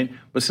Ojeda, right?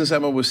 But since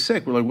Emma was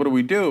sick, we're like, what do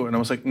we do? And I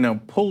was like, no,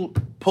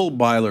 pull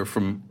Byler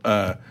from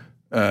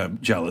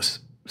Jealous.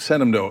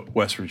 Send him to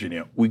West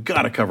Virginia. We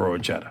got to cover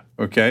Ojeda,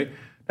 okay?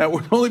 Now,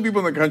 we're the only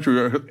people in the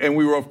country, and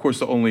we were, of course,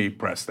 the only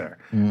press there.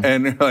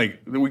 And they're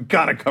like, we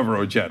got to cover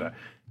Ojeda.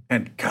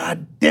 And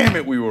God damn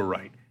it, we were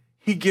right.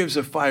 He gives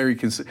a fiery,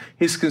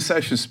 his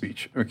concession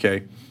speech,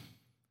 okay?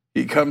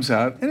 He comes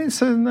out, and it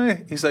says,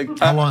 he's like...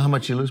 How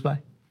much did you lose by?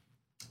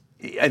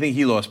 I think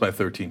he lost by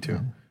 13, too.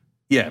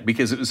 Yeah,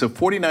 because it was a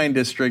 49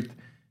 district,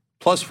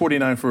 plus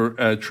 49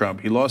 for Trump.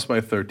 He lost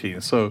by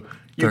 13. So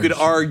you could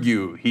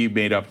argue he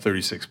made up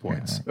 36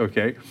 points,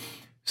 okay?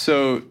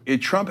 So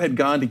Trump had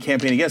gone to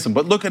campaign against him.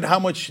 But look at how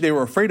much they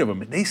were afraid of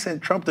him. They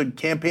sent Trump to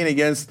campaign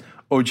against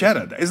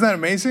Ojeda. Isn't that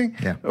amazing?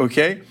 Yeah.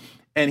 Okay?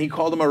 And he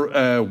called him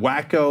a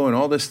wacko and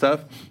all this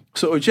stuff.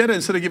 So Ojeda,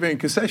 instead of giving a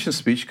concession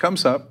speech,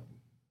 comes up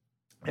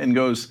and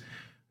goes,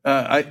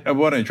 I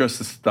want to address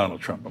this to Donald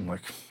Trump. I'm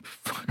like,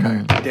 fuck,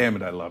 damn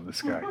it, I love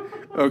this guy.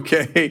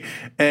 Okay?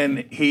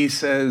 And he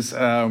says,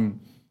 and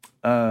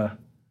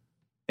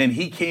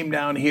he came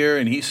down here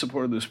and he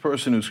supported this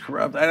person who's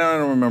corrupt. I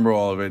don't remember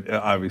all of it,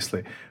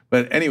 obviously.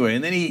 But anyway,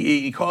 and then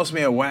he calls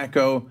me a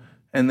wacko,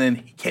 and then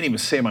he can't even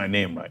say my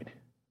name right.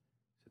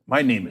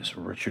 My name is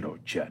Richard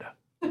Ojeda.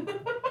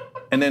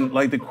 And then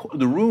like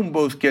the room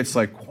both gets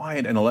like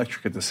quiet and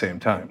electric at the same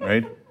time,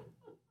 right?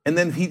 And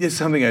then he did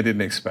something I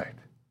didn't expect.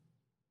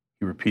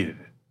 He repeated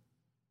it.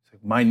 He's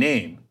like, my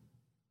name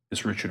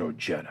is Richard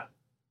Ojeda.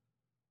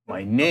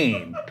 My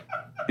name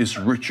is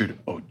Richard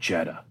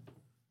Ojeda.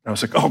 I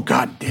was like, oh,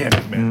 God damn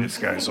it, man, this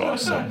guy's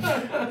awesome.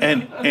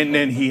 And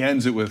then he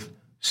ends it with,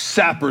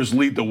 sappers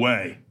lead the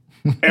way,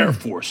 Air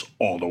Force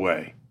all the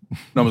way. And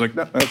I was like,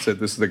 no, that's it,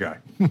 this is the guy.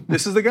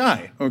 This is the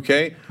guy,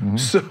 okay?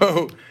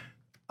 So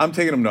I'm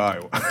taking him to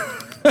Iowa.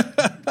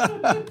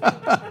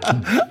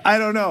 I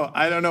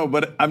don't know,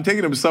 but I'm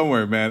taking him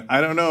somewhere, man. I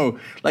don't know.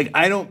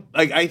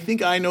 I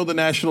think I know the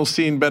national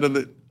scene better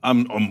than,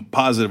 I'm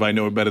positive I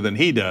know it better than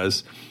he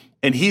does.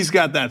 And he's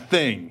got that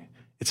thing.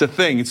 It's a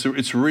thing,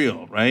 it's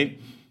real, right?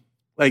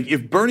 Like,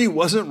 if Bernie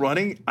wasn't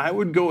running, I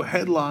would go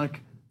headlock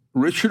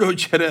Richard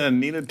Ojeda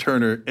and Nina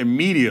Turner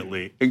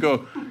immediately and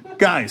go,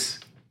 guys,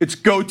 it's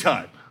go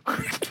time.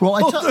 Well,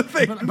 Hold the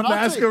thing,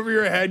 mask over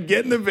your head,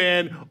 get in the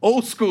van,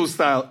 old school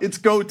style. It's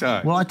go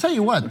time. Well, I tell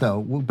you what,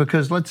 though,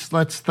 because let's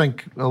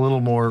think a little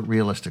more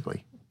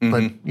realistically.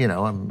 But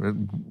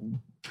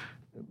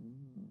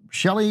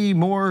Shelley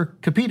Moore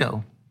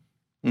Capito,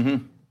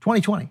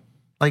 2020.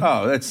 Like,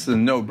 oh, that's a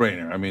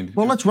no-brainer. I mean,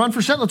 well, let's run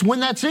for Senate. Let's win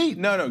that seat.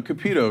 No,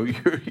 Capito,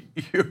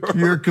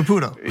 you're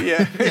Caputo.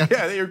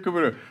 Yeah, you're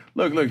Caputo.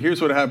 Look.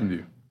 Here's what happened to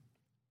you.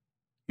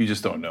 You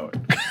just don't know it.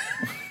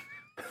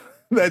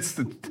 That's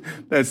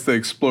the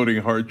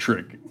exploding heart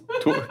trick.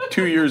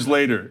 2 years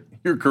later,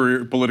 your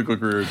political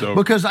career is over.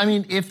 Because I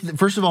mean,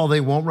 first of all,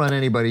 they won't run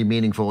anybody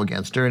meaningful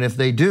against her, and if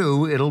they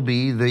do, it'll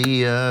be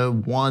the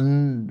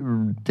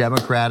one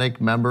Democratic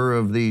member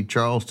of the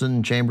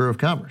Charleston Chamber of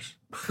Commerce.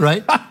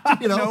 Right?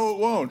 No, it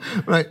won't.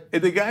 Right.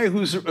 And the guy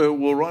who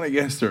will run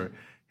against her,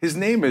 his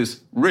name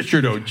is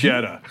Richard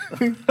Ojeda.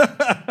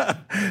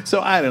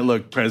 So I don't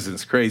look,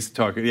 president's crazy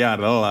talking,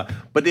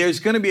 but there's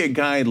going to be a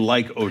guy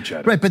like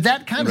Ojeda. Right, but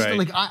that kind of stuff,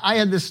 like I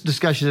had this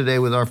discussion today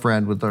with our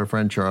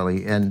friend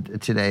Charlie, and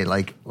today,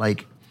 like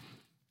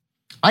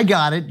I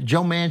got it.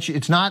 Joe Manchin,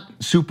 it's not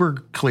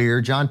super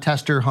clear. John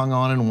Tester hung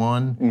on and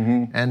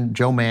won, and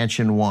Joe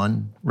Manchin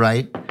won,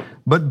 right?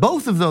 But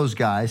both of those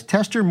guys,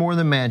 Tester more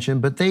than Manchin,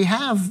 but they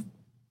have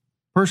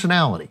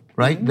personality,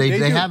 right?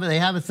 They have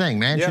a thing.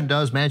 Manchin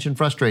does. Manchin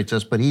frustrates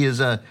us, but he is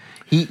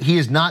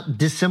not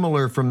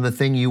dissimilar from the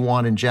thing you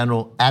want in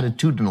general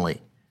attitudinally.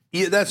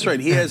 Yeah, that's right.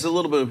 He has a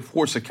little bit of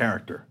force of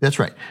character. That's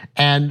right.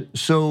 And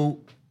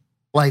so,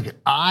 like,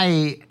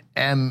 I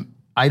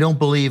don't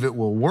believe it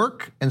will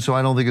work, and so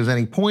I don't think there's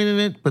any point in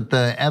it, but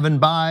the Evan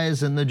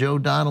Bayes and the Joe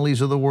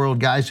Donnellys of the world,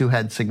 guys who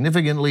had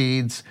significant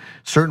leads,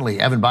 certainly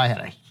Evan Bayes had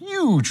a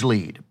huge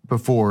lead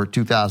before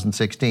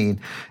 2016,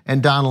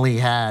 and Donnelly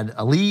had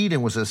a lead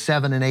and was a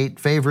 7-8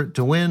 favorite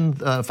to win,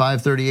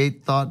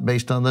 538 thought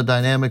based on the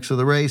dynamics of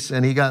the race,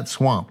 and he got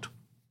swamped.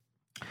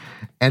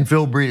 And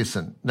Phil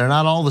Bredesen, they're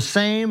not all the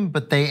same,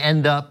 but they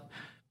end up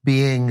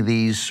being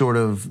these sort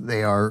of,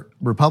 they are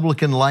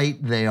Republican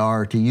light, they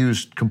are, to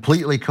use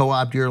completely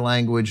co-opt your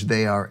language,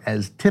 they are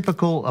as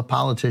typical a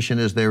politician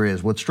as there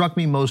is. What struck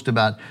me most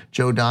about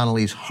Joe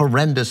Donnelly's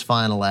horrendous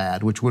final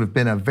ad, which would have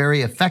been a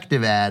very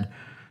effective ad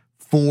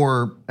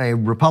for a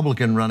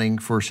Republican running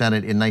for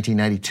Senate in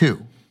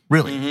 1992,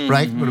 really,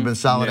 right? Would have been a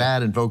solid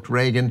ad, invoked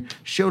Reagan,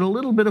 showed a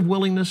little bit of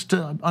willingness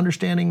to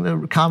understanding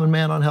the common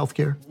man on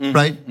healthcare,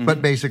 right?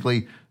 But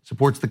basically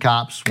supports the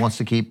cops, wants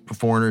to keep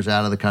foreigners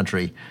out of the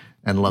country,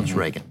 and loves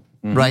Reagan,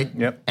 right?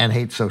 Yep. And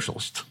hates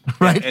socialists,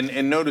 right?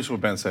 And notice what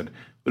Ben said.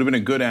 Would have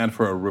been a good ad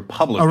for a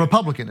Republican. A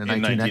Republican in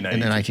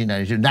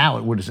 1992. Now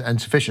it would have been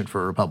insufficient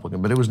for a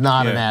Republican, but it was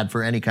not an ad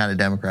for any kind of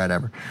Democrat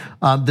ever.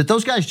 That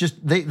those guys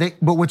just,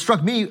 but what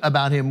struck me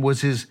about him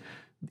was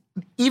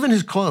even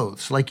his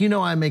clothes. Like,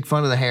 I make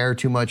fun of the hair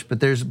too much,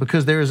 but it's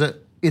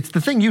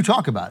the thing you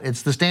talk about.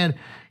 It's the stand.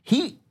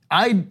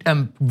 I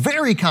am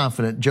very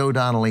confident Joe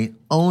Donnelly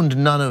owned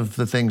none of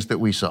the things that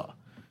we saw.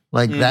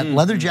 Like that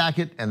leather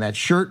jacket and that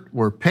shirt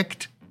were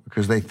picked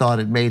because they thought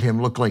it made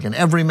him look like an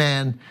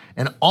everyman,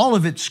 and all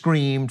of it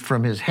screamed,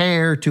 from his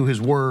hair to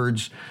his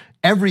words,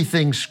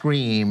 everything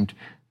screamed,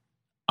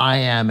 I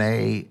am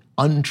a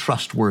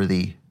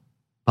untrustworthy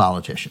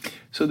politician.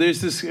 So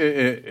there's this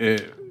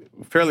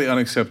fairly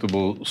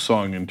unacceptable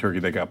song in Turkey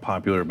that got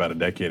popular about a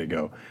decade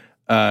ago,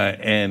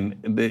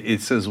 and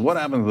it says, "What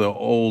happened to the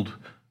old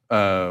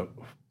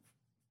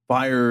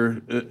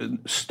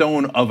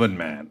stone oven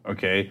man?"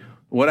 Okay.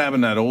 What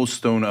happened to that old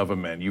stone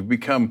oven man? You've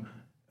become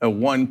a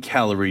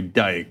 1-calorie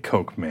Diet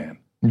Coke man,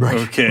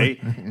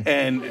 okay?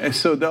 And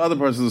so the other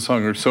parts of the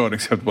song are so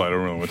unacceptable, I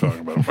don't really want to talk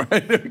about them,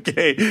 right?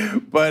 Okay,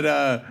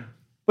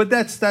 but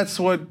that's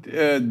what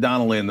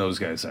Donnelly and those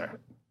guys are.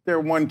 They're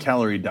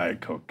 1-calorie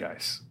Diet Coke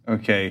guys,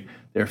 okay?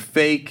 They're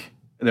fake,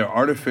 they're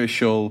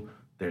artificial,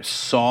 they're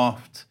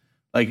soft.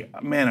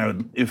 Like,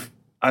 man,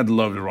 I'd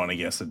love to run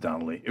against a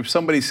Donnelly. If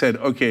somebody said,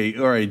 okay,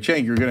 all right,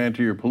 Cenk, you're gonna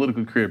enter your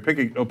political career, pick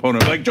an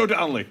opponent like Joe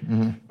Donnelly.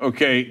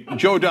 Okay,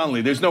 Joe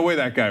Donnelly, there's no way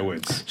that guy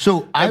wins.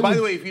 So by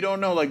the way, if you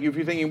don't know, like if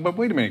you're thinking, but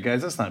wait a minute,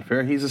 guys, that's not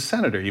fair. He's a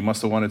senator, he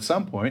must have won at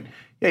some point.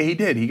 Yeah, he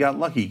did, he got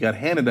lucky, he got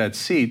handed that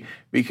seat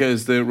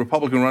because the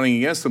Republican running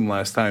against him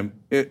last time,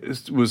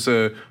 it was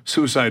a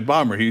suicide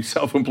bomber. He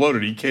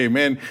self-imploded, he came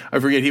in, I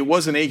forget, it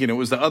wasn't Aiken, it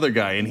was the other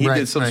guy, and he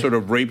did some sort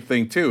of rape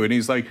thing too, and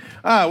he's like,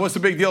 what's the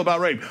big deal about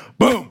rape?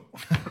 Boom!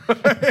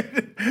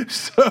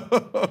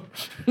 So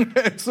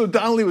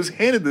Donnelly was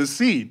handed the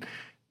seat.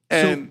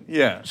 And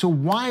So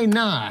why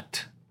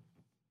not?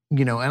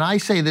 And I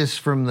say this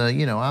from the,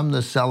 I'm the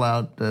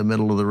sellout,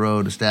 middle of the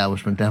road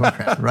establishment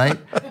Democrat, right?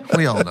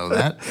 We all know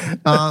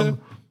that.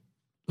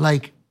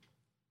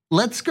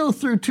 Let's go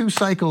through 2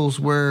 cycles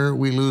where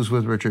we lose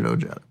with Richard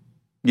Ojeda.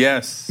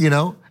 Yes.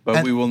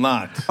 But we will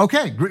not.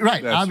 Okay,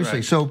 right, That's obviously.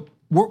 right. So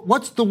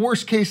what's the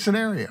worst case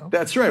scenario?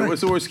 That's right.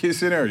 What's the worst case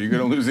scenario? You're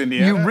going to lose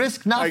Indiana? You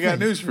risk nothing. I got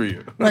news for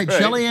you. Right.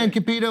 Shelley Ann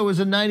Capito is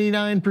a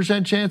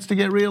 99% chance to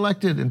get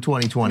reaelected in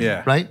 2020.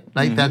 Yeah. Right?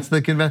 That's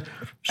the convention.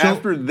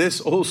 After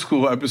this old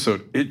school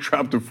episode, it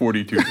dropped to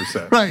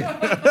 42%.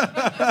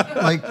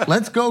 Right.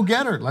 Let's go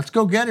get her. Let's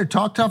go get her.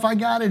 Talk tough, I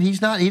got it. He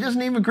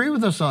doesn't even agree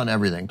with us on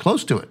everything.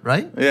 Close to it,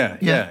 right?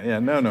 Yeah.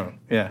 No.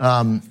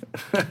 Yeah.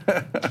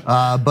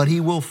 But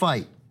he will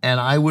fight.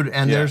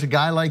 And there's a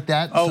guy like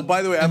that. Oh,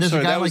 by the way, there's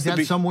a guy like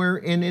that somewhere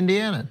in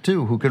Indiana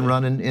too, who can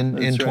run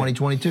in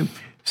 2022.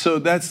 So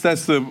that's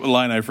the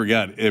line I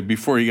forgot.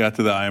 Before he got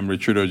to the I am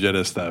Richard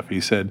Ojeda stuff,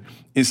 he said,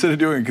 instead of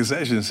doing a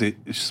concession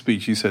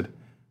speech, he said,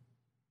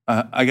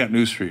 I got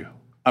news for you.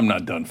 I'm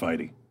not done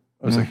fighting.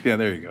 I was like, yeah,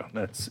 there you go.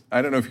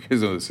 I don't know if you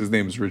guys know this. His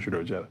name is Richard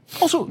Ojeda.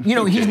 Also,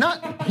 he's in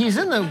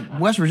the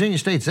West Virginia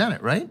State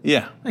Senate, right?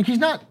 Yeah. He's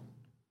not.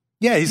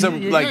 Yeah, he's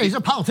a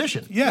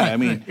politician. Yeah, right, I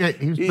mean,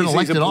 he's been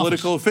elected a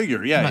political office.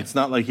 figure. Yeah, right. It's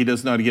not like he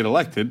doesn't know how to get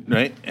elected,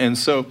 right? And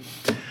so,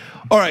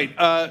 all right.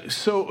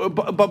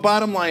 But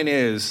bottom line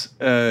is,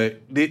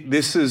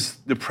 this is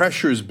the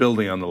pressure is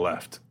building on the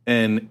left,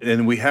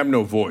 and we have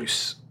no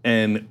voice,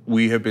 and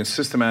we have been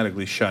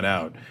systematically shut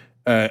out.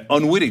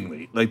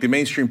 Unwittingly, like the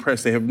mainstream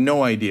press, they have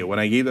no idea. When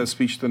I gave that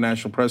speech to the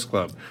National Press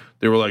Club,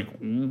 they were like,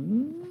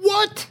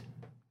 "What?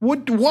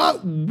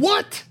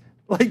 What?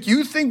 Like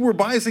you think we're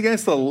biased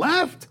against the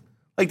left?"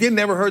 Like they've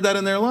never heard that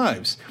in their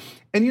lives.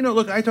 And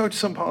look, I talked to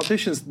some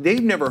politicians,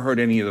 they've never heard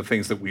any of the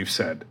things that we've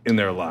said in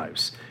their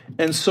lives.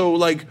 And so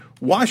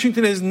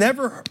Washington has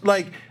never,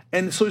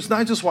 and so it's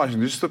not just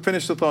Washington, just to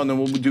finish the thought, and then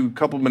we'll do a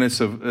couple minutes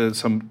of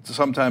some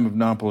time of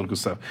non-political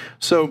stuff.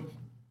 So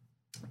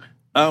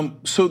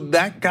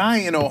that guy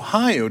in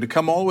Ohio, to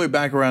come all the way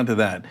back around to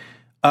that,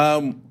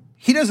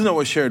 he doesn't know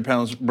what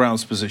Sherrod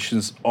Brown's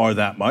positions are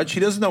that much. He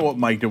doesn't know what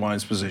Mike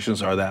DeWine's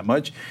positions are that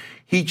much.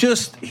 He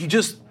just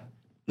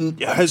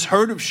has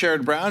heard of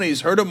Sherrod Brown. He's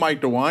heard of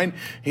Mike DeWine.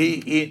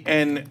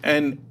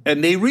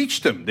 And they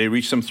reached him. They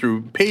reached him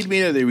through paid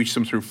media. They reached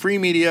him through free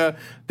media.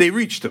 They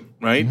reached him,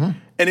 right? Mm-hmm.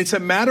 And it's a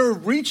matter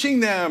of reaching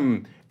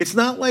them. It's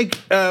not like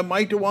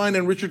Mike DeWine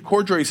and Richard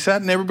Cordray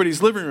sat in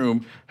everybody's living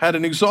room, had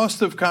an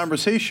exhaustive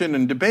conversation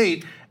and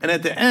debate, and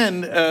at the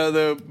end,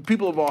 the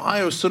people of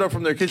Ohio stood up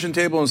from their kitchen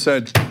table and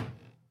said,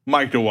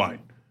 Mike DeWine.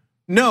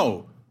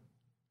 No,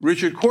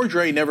 Richard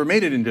Cordray never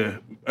made it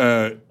into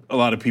a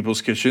lot of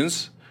people's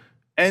kitchens.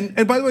 And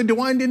by the way,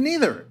 DeWine didn't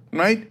either,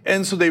 right?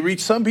 And so they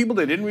reached some people,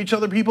 they didn't reach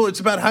other people.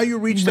 It's about how you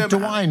reach them.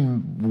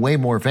 DeWine, way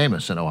more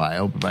famous in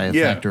Ohio by a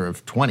factor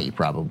of 20,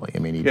 probably. I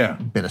mean,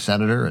 he'd been a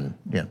senator and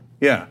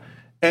Yeah.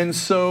 And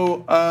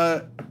so,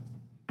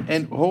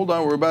 and hold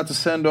on, we're about to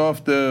send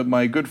off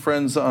my good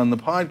friends on the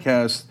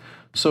podcast.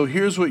 So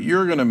here's what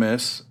you're going to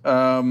miss.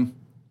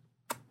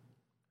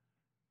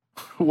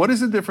 What is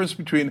the difference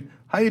between,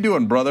 how you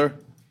doing, brother,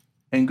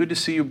 and good to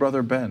see you,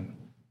 brother Ben?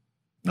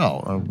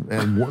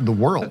 And the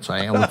worlds.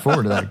 I look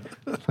forward to that.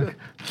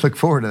 Look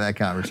forward to that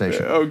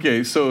conversation.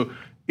 Okay, so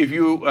if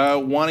you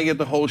want to get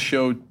the whole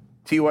show,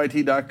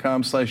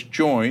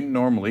 tyt.com/join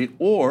normally,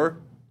 or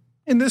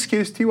in this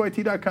case,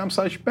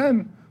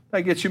 tyt.com/Ben.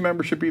 That gets you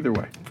membership either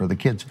way. For the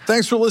kids.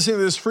 Thanks for listening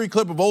to this free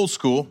clip of Old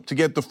School. To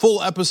get the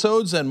full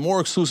episodes and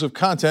more exclusive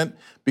content,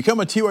 become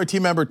a TYT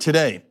member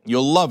today.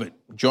 You'll love it.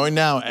 Join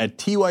now at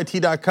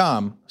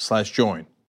tyt.com/join.